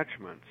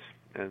attachments,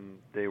 and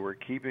they were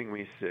keeping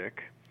me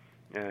sick,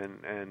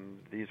 and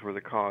these were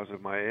the cause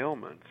of my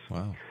ailments.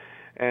 Wow.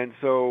 And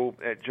so,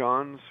 at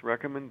John's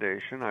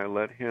recommendation, I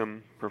let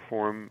him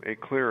perform a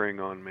clearing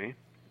on me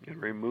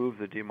and remove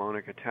the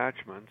demonic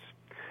attachments.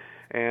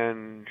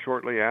 And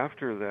shortly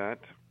after that,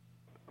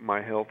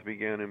 my health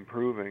began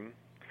improving,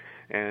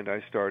 and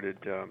I started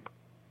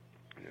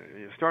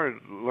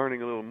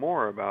learning a little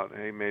more about,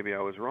 hey, maybe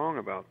I was wrong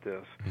about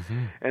this.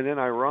 And then,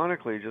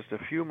 ironically, just a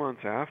few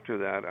months after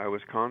that, I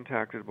was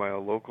contacted by a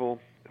local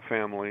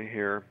family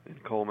here in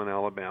Coleman,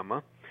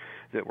 Alabama,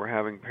 that were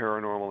having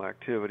paranormal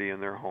activity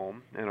in their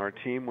home, and our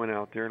team went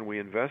out there and we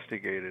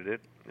investigated it.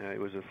 It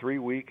was a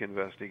 3-week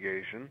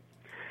investigation,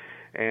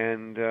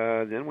 and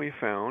then we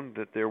found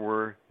that there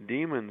were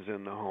demons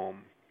in the home,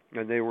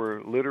 and they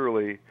were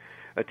literally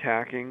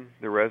attacking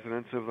the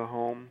residents of the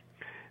home.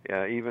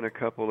 Even a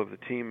couple of the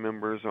team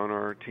members on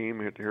our team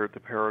here at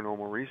the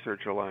Paranormal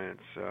Research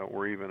Alliance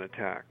were even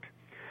attacked.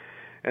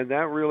 And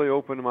that really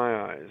opened my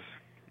eyes.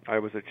 I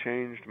was a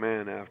changed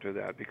man after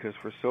that, because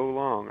for so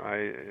long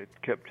I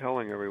kept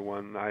telling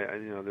everyone,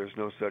 there's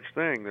no such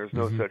thing, there's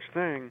no such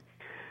thing,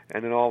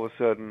 and then all of a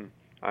sudden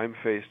I'm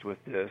faced with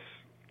this,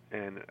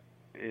 and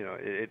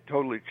it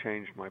totally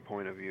changed my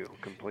point of view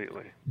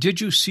completely.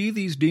 Did you see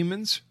these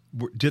demons?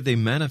 Did they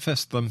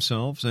manifest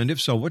themselves? And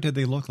if so, what did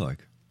they look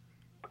like?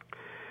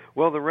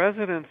 Well, the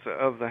residents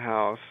of the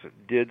house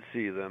did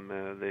see them.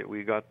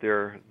 We got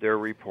their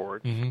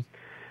reports.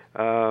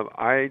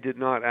 I did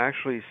not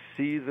actually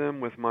see them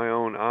with my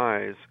own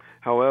eyes.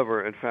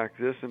 However, in fact,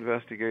 this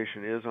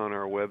investigation is on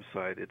our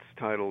website. It's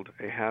titled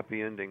A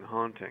Happy Ending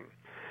Haunting.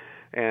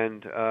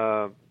 And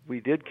we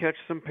did catch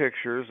some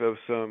pictures of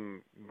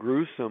some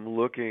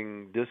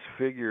gruesome-looking,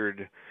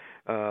 disfigured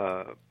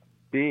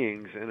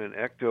beings in an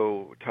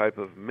ecto type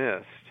of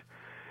mist.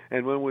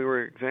 And when we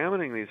were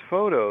examining these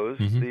photos,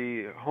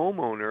 the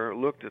homeowner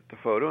looked at the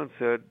photo and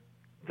said,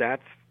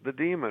 "That's the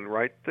demon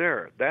right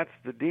there. That's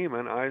the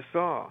demon I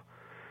saw."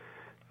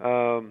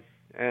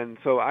 And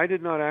so I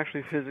did not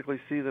actually physically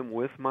see them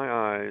with my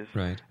eyes,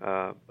 right.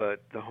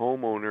 But the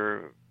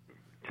homeowner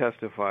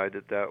testified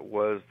that that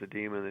was the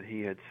demon that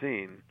he had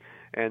seen.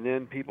 And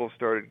then people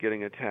started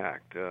getting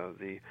attacked.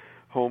 The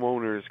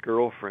homeowner's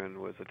girlfriend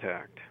was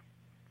attacked.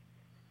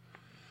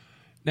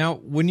 Now,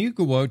 when you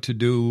go out to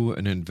do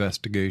an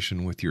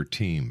investigation with your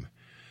team,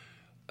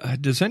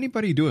 does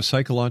anybody do a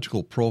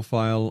psychological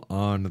profile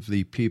on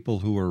the people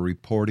who are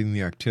reporting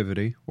the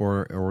activity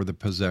or the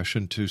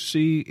possession to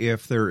see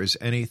if there is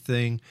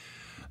anything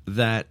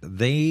that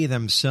they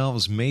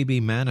themselves may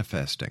be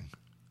manifesting?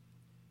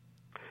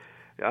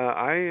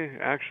 I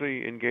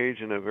actually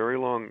engage in a very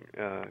long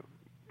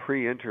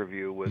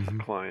pre-interview with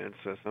clients.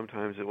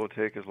 Sometimes it will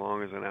take as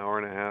long as an hour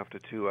and a half to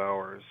 2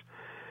 hours.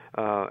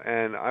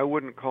 And I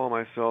wouldn't call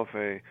myself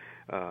a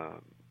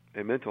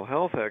a mental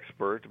health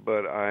expert,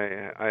 but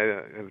I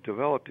have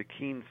developed a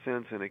keen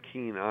sense and a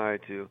keen eye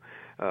to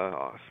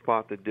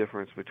spot the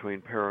difference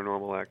between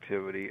paranormal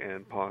activity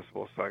and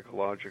possible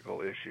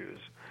psychological issues.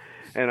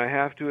 And I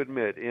have to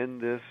admit, in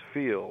this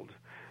field,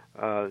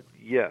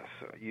 yes,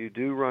 you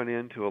do run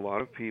into a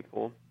lot of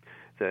people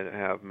that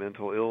have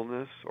mental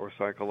illness or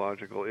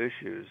psychological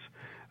issues.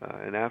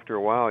 And after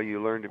a while,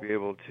 you learn to be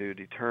able to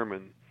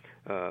determine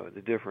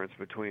the difference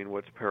between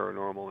what's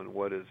paranormal and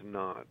what is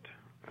not.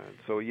 And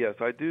so, yes,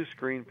 I do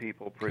screen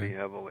people pretty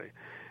heavily.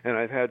 And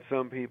I've had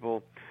some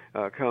people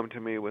come to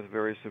me with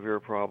very severe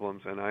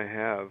problems, and I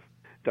have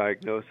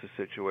diagnosed the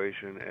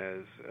situation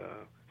as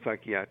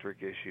psychiatric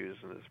issues,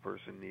 and this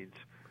person needs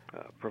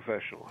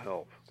professional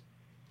help.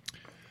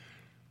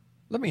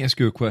 Let me ask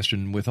you a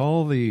question. With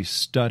all the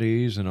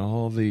studies and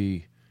all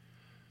the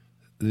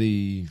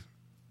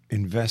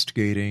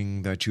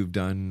investigating that you've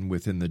done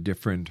within the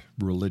different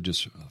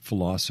religious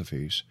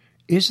philosophies,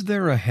 is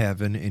there a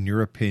heaven in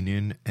your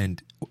opinion?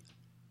 And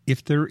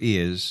if there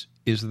is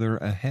there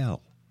a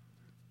hell?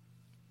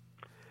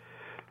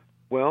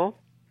 Well,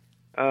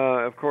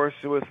 of course,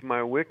 with my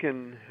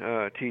Wiccan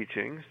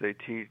teachings, they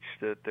teach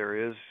that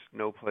there is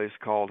no place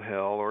called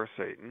hell or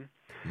Satan.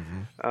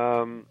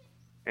 Mm-hmm.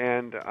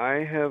 And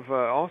I have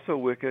also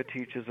Wicca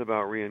teaches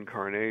about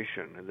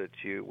reincarnation, that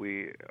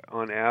we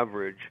on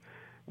average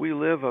we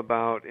live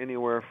about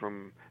anywhere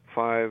from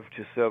 5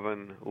 to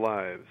 7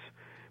 lives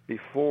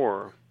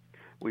before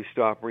we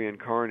stop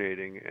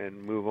reincarnating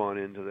and move on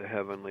into the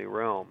heavenly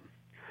realm.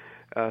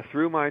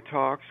 Through my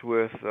talks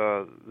with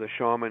the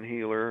shaman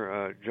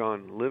healer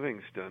John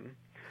Livingston,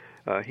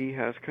 he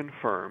has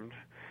confirmed,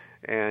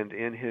 and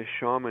in his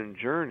shaman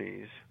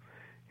journeys,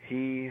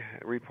 he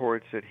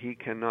reports that he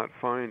cannot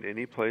find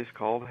any place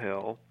called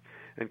hell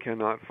and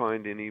cannot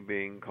find any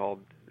being called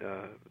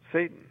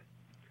Satan.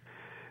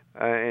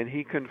 And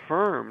he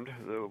confirmed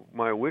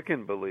my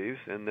Wiccan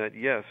beliefs, and that,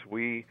 yes,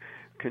 we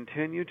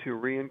continue to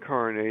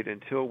reincarnate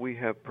until we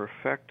have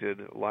perfected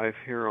life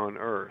here on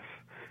earth.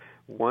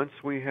 Once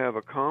we have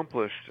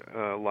accomplished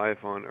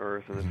life on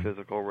earth in the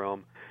physical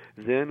realm,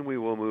 then we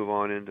will move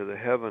on into the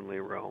heavenly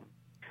realm.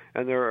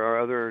 And there are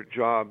other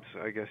jobs,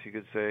 I guess you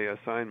could say,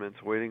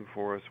 assignments waiting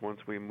for us once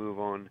we move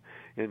on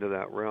into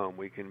that realm.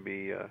 We can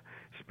be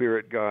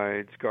spirit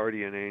guides,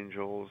 guardian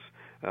angels,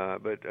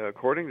 but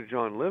according to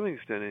John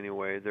Livingston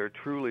anyway, there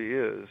truly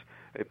is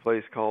a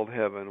place called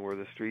heaven where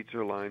the streets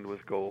are lined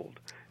with gold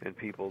and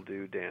people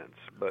do dance.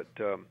 But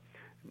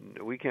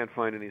we can't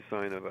find any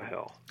sign of a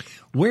hell.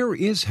 Where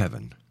is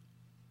heaven?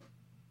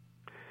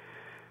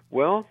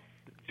 Well,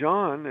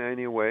 John,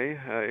 anyway,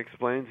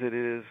 explains it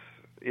is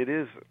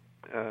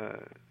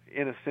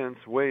in a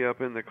sense, way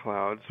up in the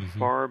clouds,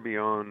 far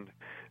beyond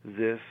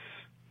this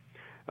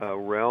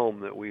realm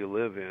that we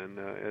live in.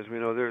 As we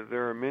know,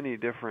 there are many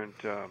different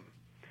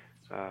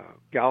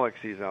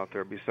galaxies out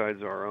there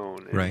besides our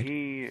own, and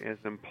he has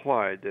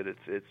implied that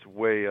it's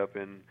way up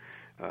in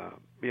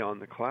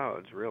beyond the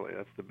clouds. Really,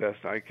 that's the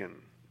best I can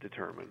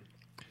determine.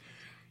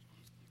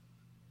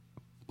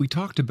 We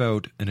talked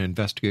about an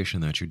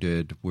investigation that you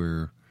did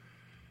where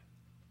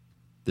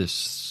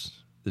this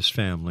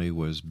family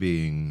was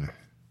being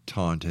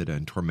taunted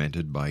and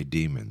tormented by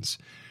demons.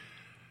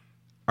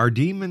 Are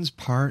demons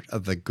part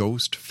of the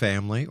ghost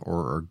family,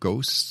 or are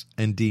ghosts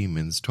and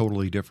demons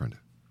totally different?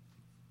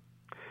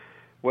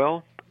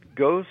 Well,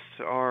 ghosts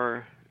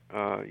are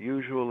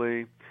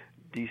usually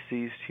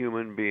deceased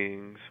human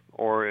beings,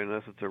 or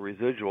unless it's a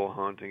residual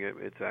haunting,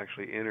 it's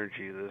actually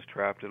energy that is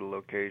trapped at a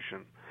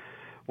location.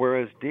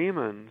 Whereas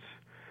demons,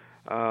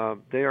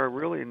 they are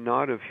really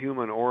not of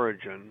human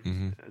origin.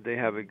 Mm-hmm. They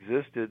have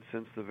existed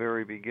since the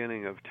very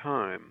beginning of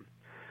time.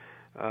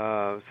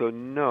 So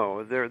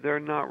no, they're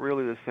not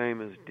really the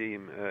same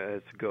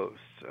as ghosts.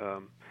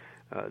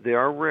 They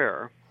are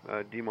rare.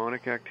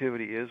 Demonic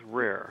activity is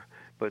rare,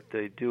 but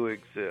they do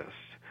exist.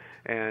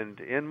 And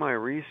in my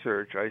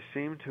research, I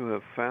seem to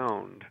have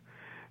found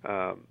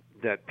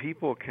that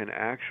people can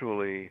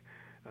actually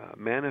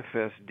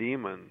manifest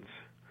demons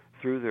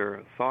through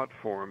their thought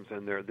forms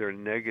and their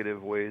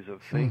negative ways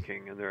of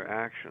thinking and their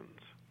actions.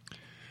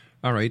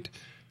 All right.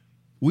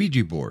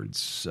 Ouija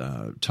boards,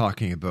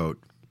 talking about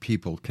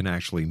people can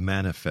actually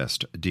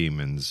manifest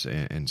demons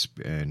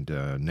and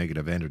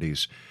negative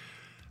entities.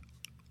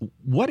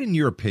 What, in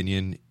your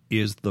opinion,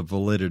 is the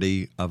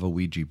validity of a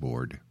Ouija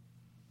board?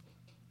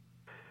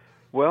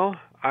 Well,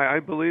 I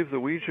believe the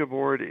Ouija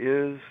board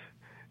is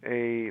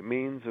a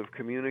means of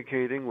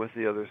communicating with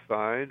the other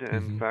side.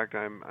 And in fact,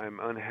 I'm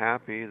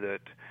unhappy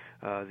that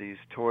these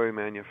toy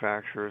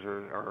manufacturers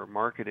are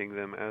marketing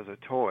them as a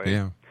toy.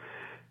 Yeah.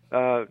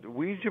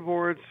 Ouija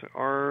boards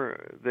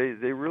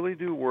they really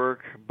do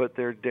work, but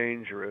they're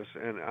dangerous,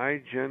 and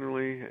I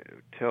generally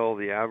tell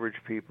the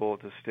average people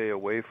to stay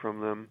away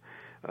from them.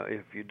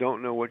 If you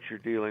don't know what you're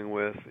dealing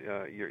with,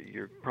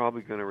 you're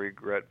probably going to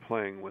regret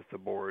playing with the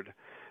board.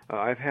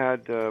 I've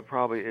had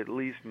probably at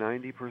least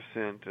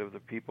 90% of the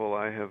people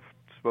I have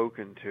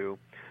spoken to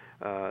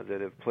that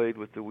have played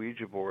with the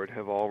Ouija board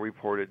have all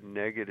reported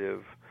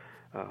negative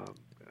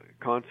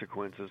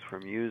consequences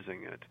from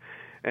using it.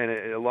 And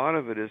a lot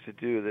of it is to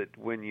do that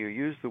when you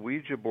use the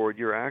Ouija board,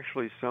 you're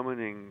actually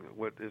summoning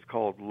what is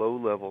called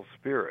low-level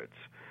spirits.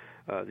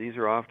 These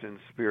are often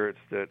spirits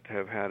that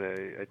have had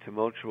a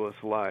tumultuous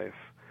life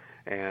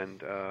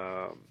and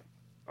are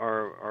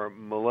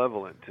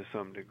malevolent to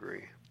some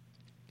degree.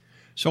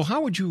 So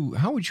how would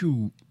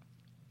you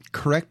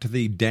correct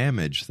the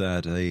damage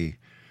that a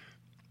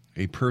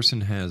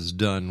person has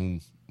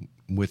done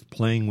with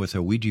playing with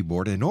a Ouija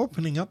board and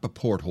opening up a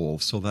porthole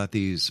so that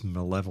these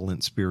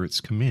malevolent spirits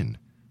come in?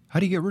 How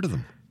do you get rid of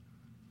them?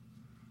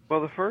 Well,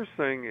 the first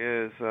thing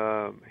is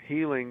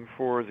healing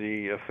for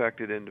the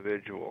affected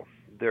individual.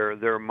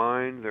 Their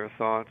mind, their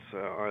thoughts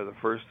are the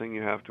first thing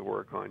you have to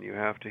work on. You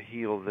have to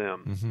heal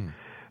them.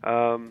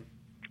 Mm-hmm.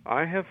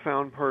 I have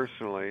found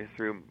personally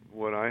through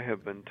what I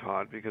have been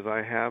taught, because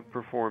I have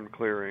performed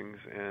clearings,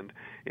 and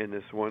in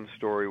this one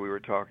story we were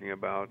talking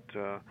about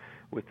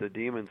with the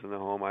demons in the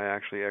home, I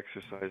actually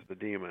exorcised the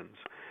demons.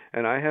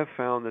 And I have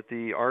found that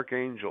the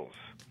archangels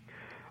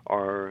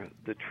are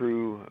the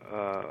true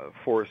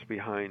force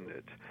behind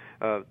it.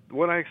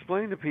 What I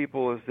explain to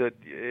people is that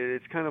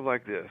it's kind of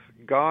like this.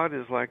 God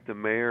is like the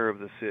mayor of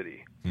the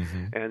city,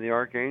 mm-hmm. and the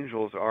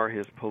archangels are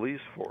his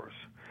police force.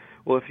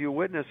 Well, if you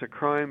witness a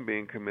crime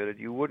being committed,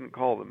 you wouldn't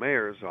call the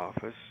mayor's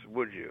office,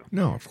 would you?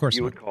 No, of course not.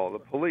 You would call the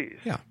police.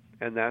 Yeah.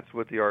 And that's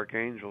what the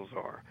archangels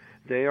are.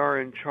 They are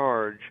in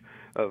charge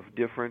of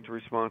different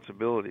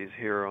responsibilities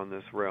here on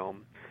this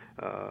realm.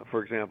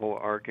 For example,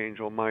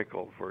 Archangel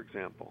Michael, for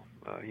example.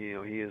 He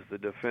is the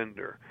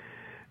defender.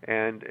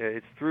 And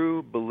it's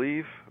through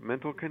belief,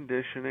 mental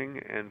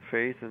conditioning, and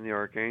faith in the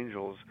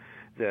archangels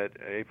that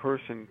a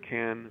person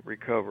can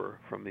recover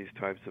from these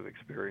types of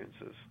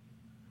experiences.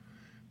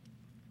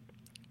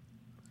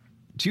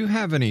 Do you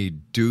have any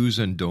do's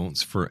and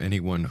don'ts for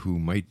anyone who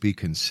might be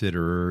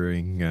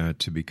considering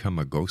to become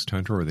a ghost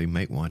hunter, or they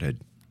might want to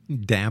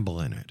dabble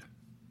in it?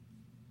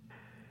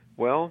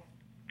 Well,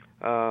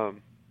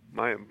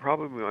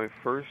 probably my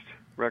first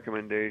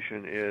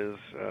recommendation is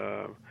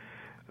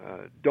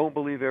don't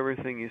believe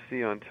everything you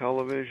see on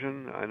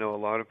television. I know a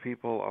lot of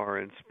people are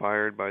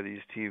inspired by these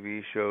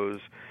TV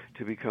shows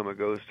to become a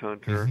ghost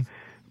hunter, mm-hmm.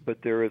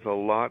 but there is a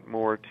lot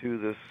more to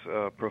this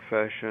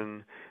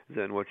profession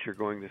than what you're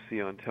going to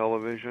see on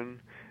television.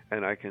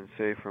 And I can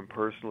say from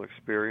personal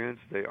experience,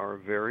 they are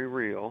very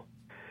real.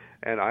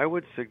 And I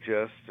would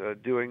suggest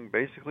doing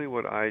basically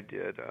what I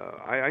did.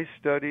 I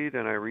studied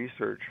and I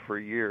researched for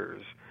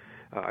years.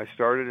 I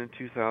started in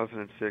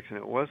 2006, and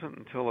it wasn't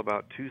until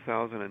about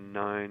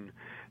 2009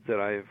 that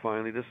I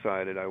finally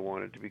decided I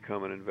wanted to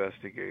become an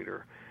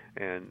investigator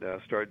and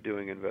start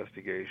doing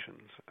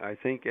investigations. I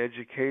think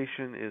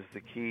education is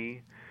the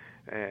key,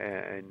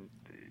 and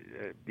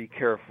be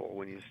careful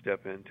when you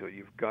step into it.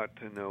 You've got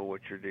to know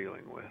what you're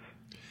dealing with.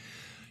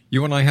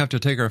 You and I have to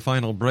take our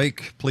final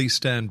break. Please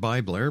stand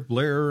by, Blair.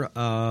 Blair,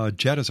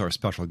 Jett is our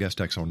special guest,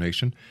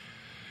 Exonation.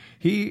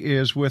 He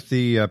is with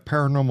the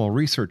Paranormal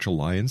Research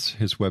Alliance.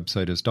 His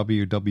website is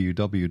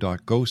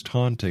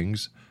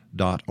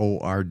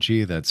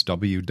www.ghosthauntings.org. That's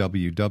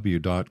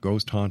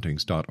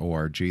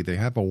www.ghosthauntings.org. They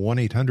have a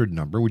 1-800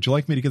 number. Would you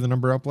like me to give the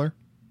number out, Blair?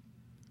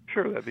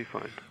 Sure, that'd be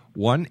fine.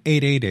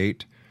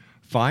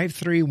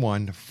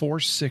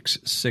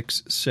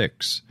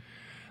 1-888-531-4666.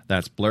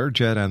 That's Blair,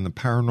 Jett, and the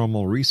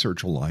Paranormal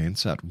Research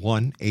Alliance at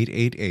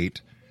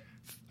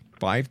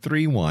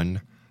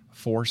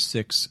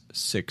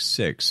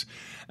 1-888-531-4666.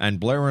 And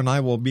Blair and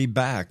I will be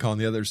back on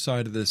the other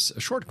side of this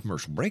short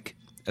commercial break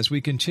as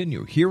we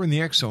continue here in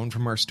the X-Zone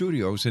from our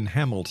studios in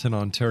Hamilton,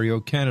 Ontario,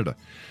 Canada.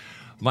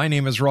 My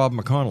name is Rob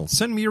McConnell.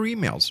 Send me your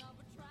emails.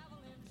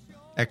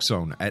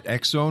 X-Zone at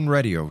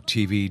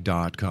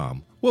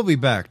xzoneradiotv.com. We'll be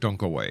back. Don't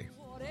go away.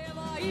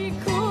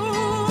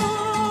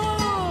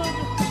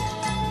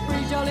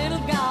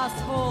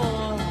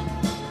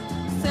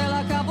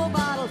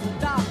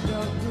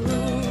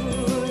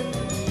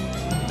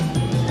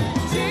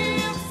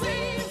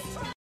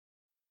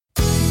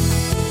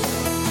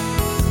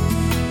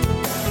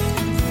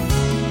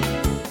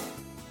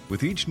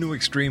 With each new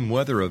extreme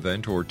weather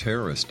event or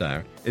terrorist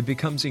act, it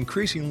becomes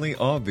increasingly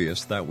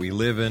obvious that we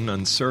live in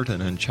uncertain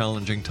and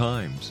challenging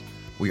times.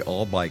 We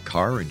all buy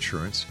car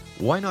insurance.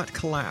 Why not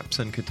collapse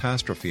and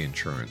catastrophe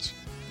insurance?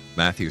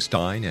 Matthew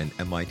Stein, an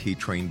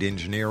MIT-trained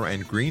engineer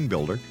and green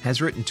builder,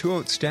 has written 2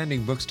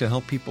 outstanding books to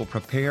help people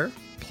prepare,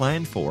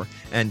 plan for,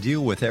 and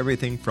deal with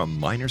everything from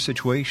minor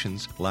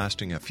situations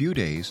lasting a few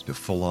days to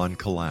full-on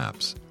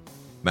collapse.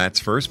 Matt's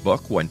first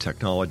book, When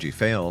Technology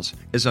Fails,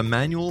 is a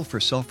manual for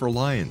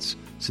self-reliance,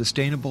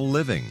 sustainable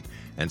living,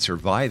 and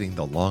surviving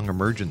the long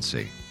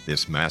emergency.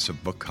 This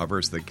massive book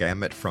covers the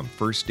gamut from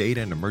first aid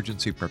and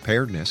emergency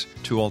preparedness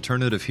to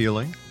alternative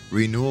healing,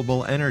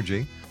 renewable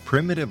energy,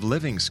 primitive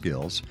living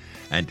skills,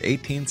 and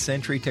 18th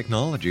century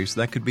technologies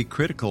that could be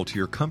critical to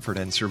your comfort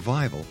and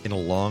survival in a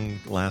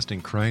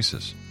long-lasting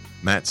crisis.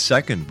 Matt's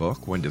second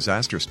book, When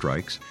Disaster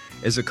Strikes,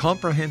 is a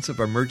comprehensive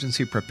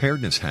emergency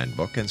preparedness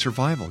handbook and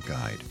survival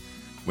guide.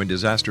 When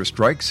Disaster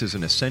Strikes is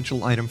an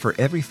essential item for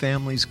every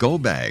family's go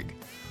bag.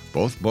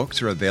 Both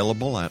books are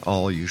available at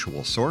all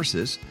usual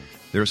sources.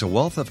 There's a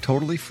wealth of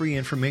totally free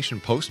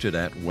information posted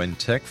at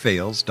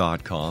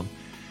whentechfails.com,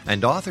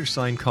 and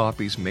author-signed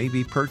copies may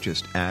be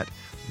purchased at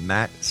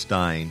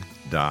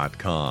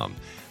mattstein.com.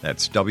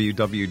 That's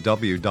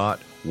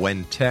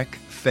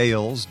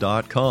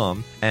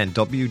www.whentechfails.com and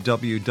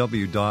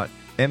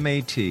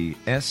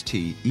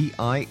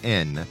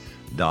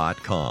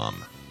www.mattstein.com.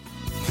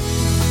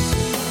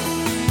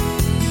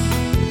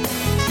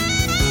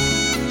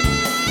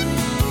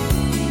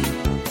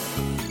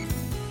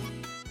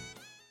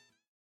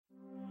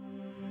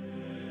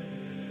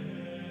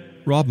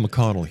 Rob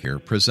McConnell here,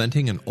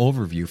 presenting an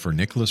overview for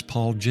Nicholas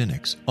Paul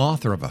Jennings,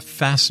 author of a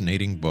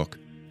fascinating book,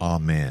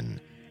 Amen.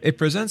 It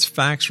presents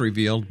facts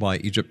revealed by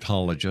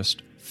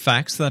Egyptologists,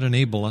 facts that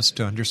enable us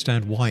to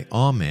understand why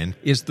Amen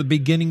is the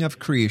beginning of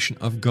creation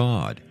of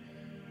God.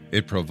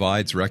 It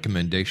provides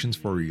recommendations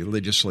for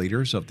religious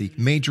leaders of the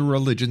major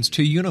religions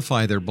to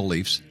unify their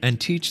beliefs and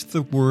teach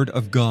the Word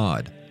of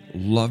God.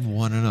 Love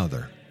one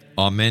another.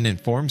 Amen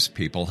informs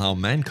people how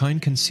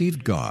mankind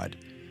conceived God.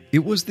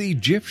 It was the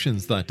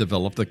Egyptians that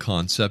developed the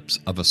concepts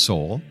of a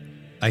soul,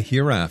 a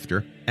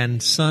hereafter,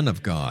 and Son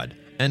of God.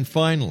 And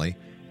finally,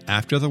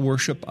 after the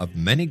worship of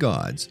many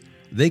gods,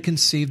 they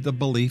conceived the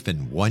belief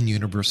in one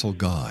universal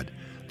God,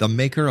 the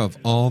maker of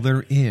all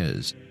there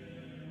is.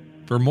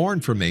 For more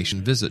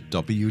information, visit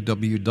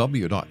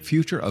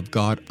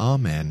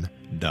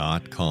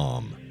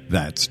www.futureofgodamen.com.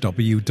 That's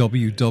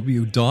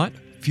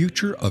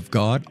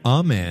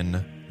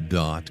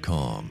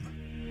www.futureofgodamen.com.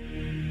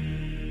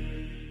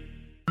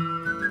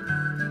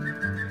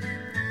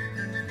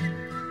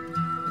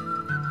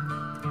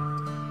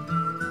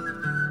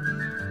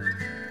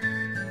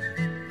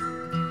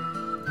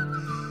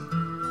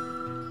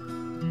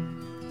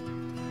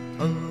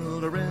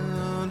 All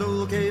around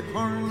old Cape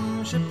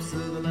Horn, ships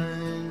of the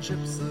line,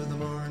 ships of the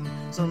morn.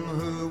 Some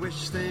who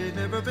wish they'd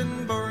never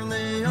been born,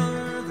 they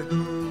are the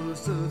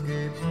ghosts of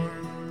Cape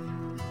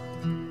Horn.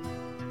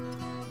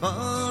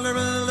 All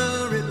around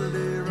a riddle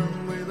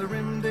rum with a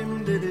rim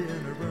dim diddy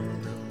and a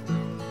rum dum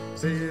dum.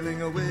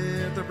 Sailing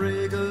away at the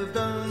break of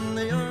dawn,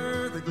 they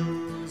are the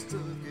ghosts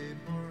of Cape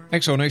Horn.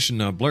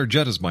 Exonation, Blair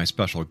Jett is my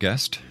special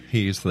guest.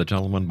 He's the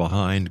gentleman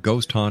behind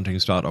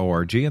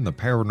ghosthauntings.org and the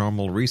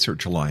Paranormal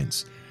Research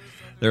Alliance.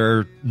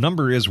 Their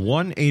number is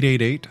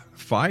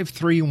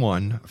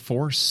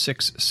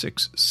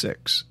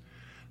 1-888-531-4666.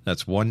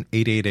 That's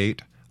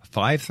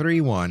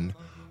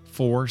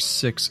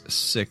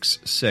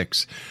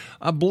 1-888-531-4666.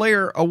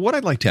 Blair, what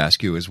I'd like to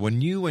ask you is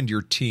when you and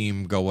your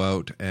team go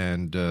out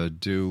and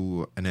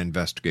do an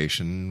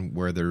investigation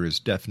where there is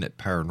definite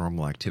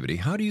paranormal activity,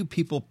 how do you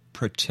people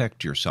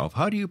protect yourself?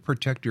 How do you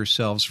protect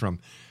yourselves from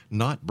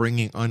not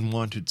bringing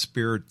unwanted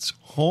spirits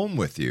home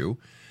with you?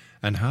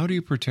 And how do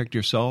you protect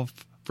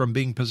yourself from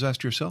being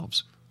possessed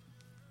yourselves?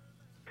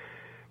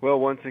 Well,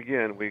 once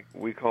again,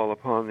 we call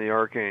upon the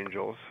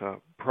archangels.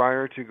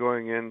 Prior to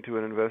going into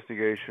an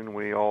investigation,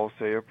 we all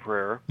say a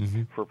prayer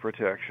for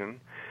protection,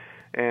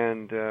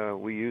 and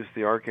we use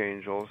the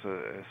archangels,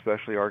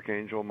 especially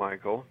Archangel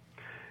Michael.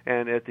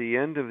 And at the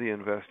end of the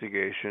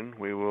investigation,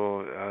 we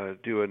will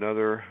do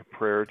another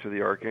prayer to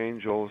the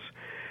archangels.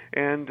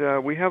 And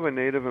we have a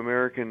Native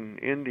American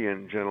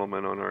Indian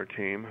gentleman on our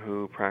team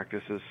who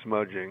practices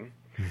smudging.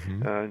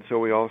 And so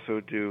we also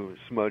do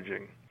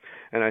smudging.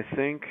 And I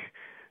think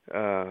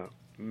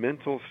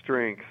mental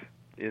strength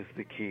is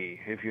the key.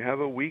 If you have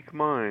a weak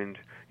mind,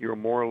 you're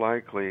more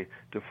likely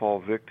to fall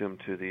victim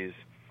to these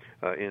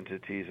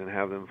entities and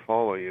have them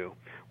follow you.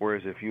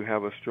 Whereas if you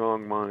have a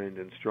strong mind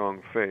and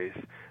strong faith,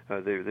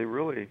 they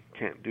really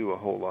can't do a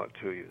whole lot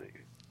to you.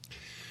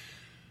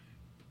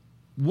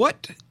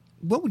 What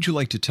would you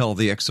like to tell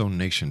the X-Zone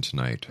Nation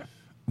tonight?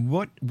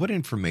 What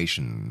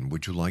information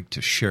would you like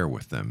to share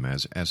with them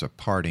as a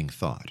parting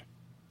thought?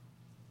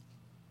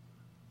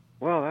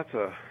 Well, that's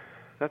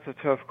a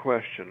tough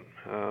question.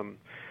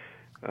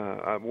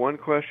 One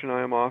question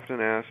I am often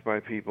asked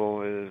by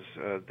people is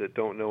that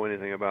don't know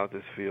anything about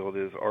this field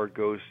is, are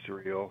ghosts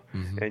real?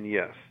 And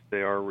yes,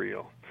 they are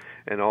real.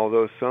 And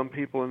although some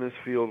people in this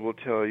field will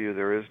tell you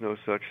there is no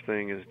such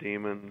thing as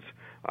demons,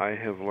 I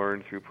have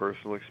learned through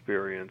personal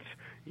experience,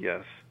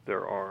 yes,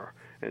 there are.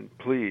 And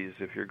please,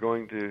 if you're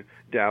going to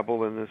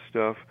dabble in this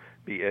stuff,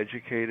 be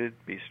educated,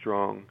 be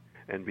strong,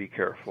 and be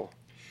careful.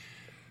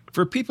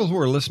 For people who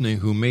are listening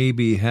who may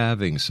be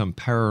having some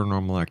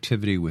paranormal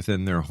activity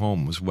within their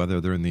homes,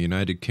 whether they're in the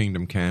United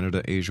Kingdom,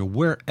 Canada, Asia,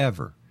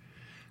 wherever,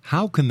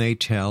 how can they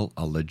tell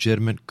a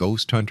legitimate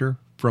ghost hunter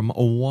from a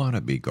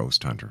wannabe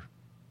ghost hunter?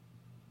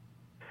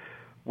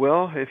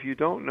 Well, if you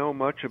don't know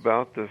much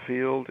about the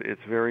field,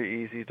 it's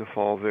very easy to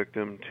fall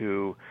victim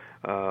to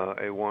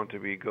a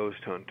want-to-be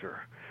ghost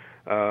hunter.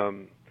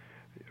 Often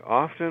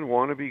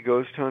wannabe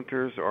ghost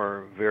hunters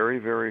are very,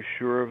 very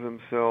sure of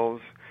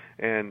themselves,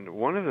 and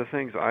one of the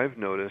things I've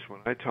noticed when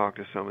I talk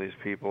to some of these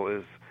people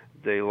is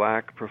they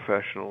lack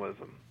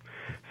professionalism.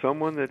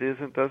 Someone that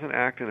doesn't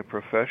act in a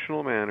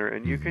professional manner,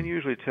 and you can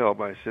usually tell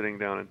by sitting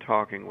down and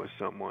talking with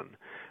someone,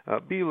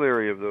 Be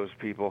leery of those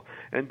people,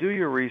 and do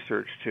your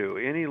research too.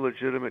 Any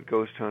legitimate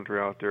ghost hunter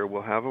out there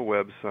will have a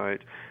website,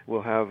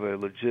 will have a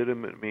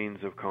legitimate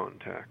means of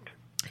contact.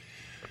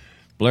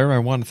 Blair, I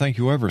want to thank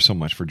you ever so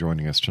much for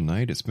joining us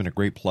tonight. It's been a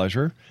great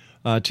pleasure.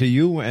 To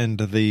you and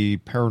the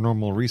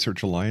Paranormal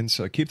Research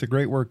Alliance, keep the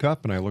great work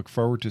up, and I look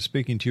forward to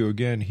speaking to you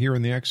again here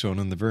in the X-Zone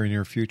in the very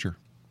near future.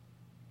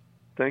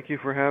 Thank you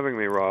for having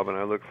me, Rob, and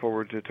I look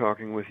forward to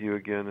talking with you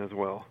again as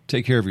well.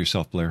 Take care of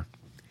yourself, Blair.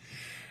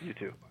 You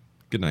too.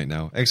 Good night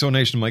now. X-Zone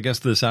Nation, my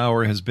guest this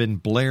hour has been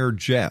Blair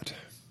Jett,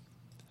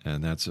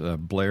 and that's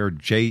Blair,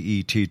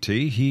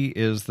 J-E-T-T. He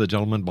is the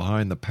gentleman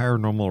behind the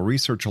Paranormal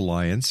Research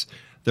Alliance.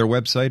 Their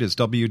website is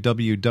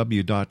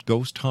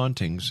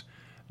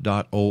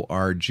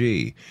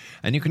www.ghosthauntings.org.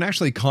 And you can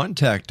actually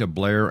contact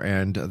Blair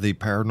and the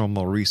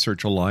Paranormal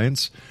Research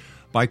Alliance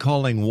by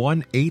calling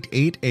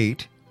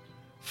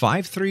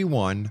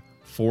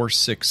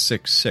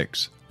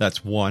 1-888-531-4666.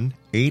 That's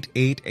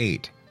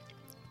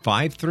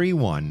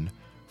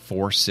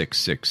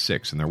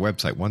 1-888-531-4666. And their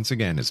website, once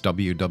again, is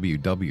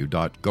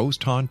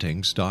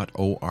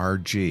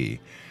www.ghosthauntings.org.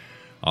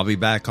 I'll be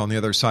back on the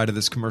other side of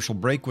this commercial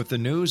break with the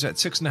news at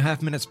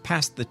 6.5 minutes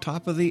past the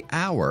top of the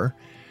hour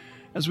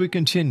as we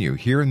continue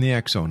here in the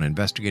X-Zone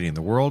investigating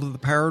the world of the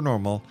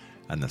paranormal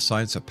and the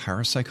science of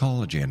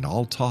parapsychology and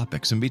all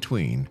topics in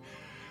between.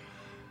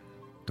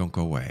 Don't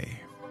go away.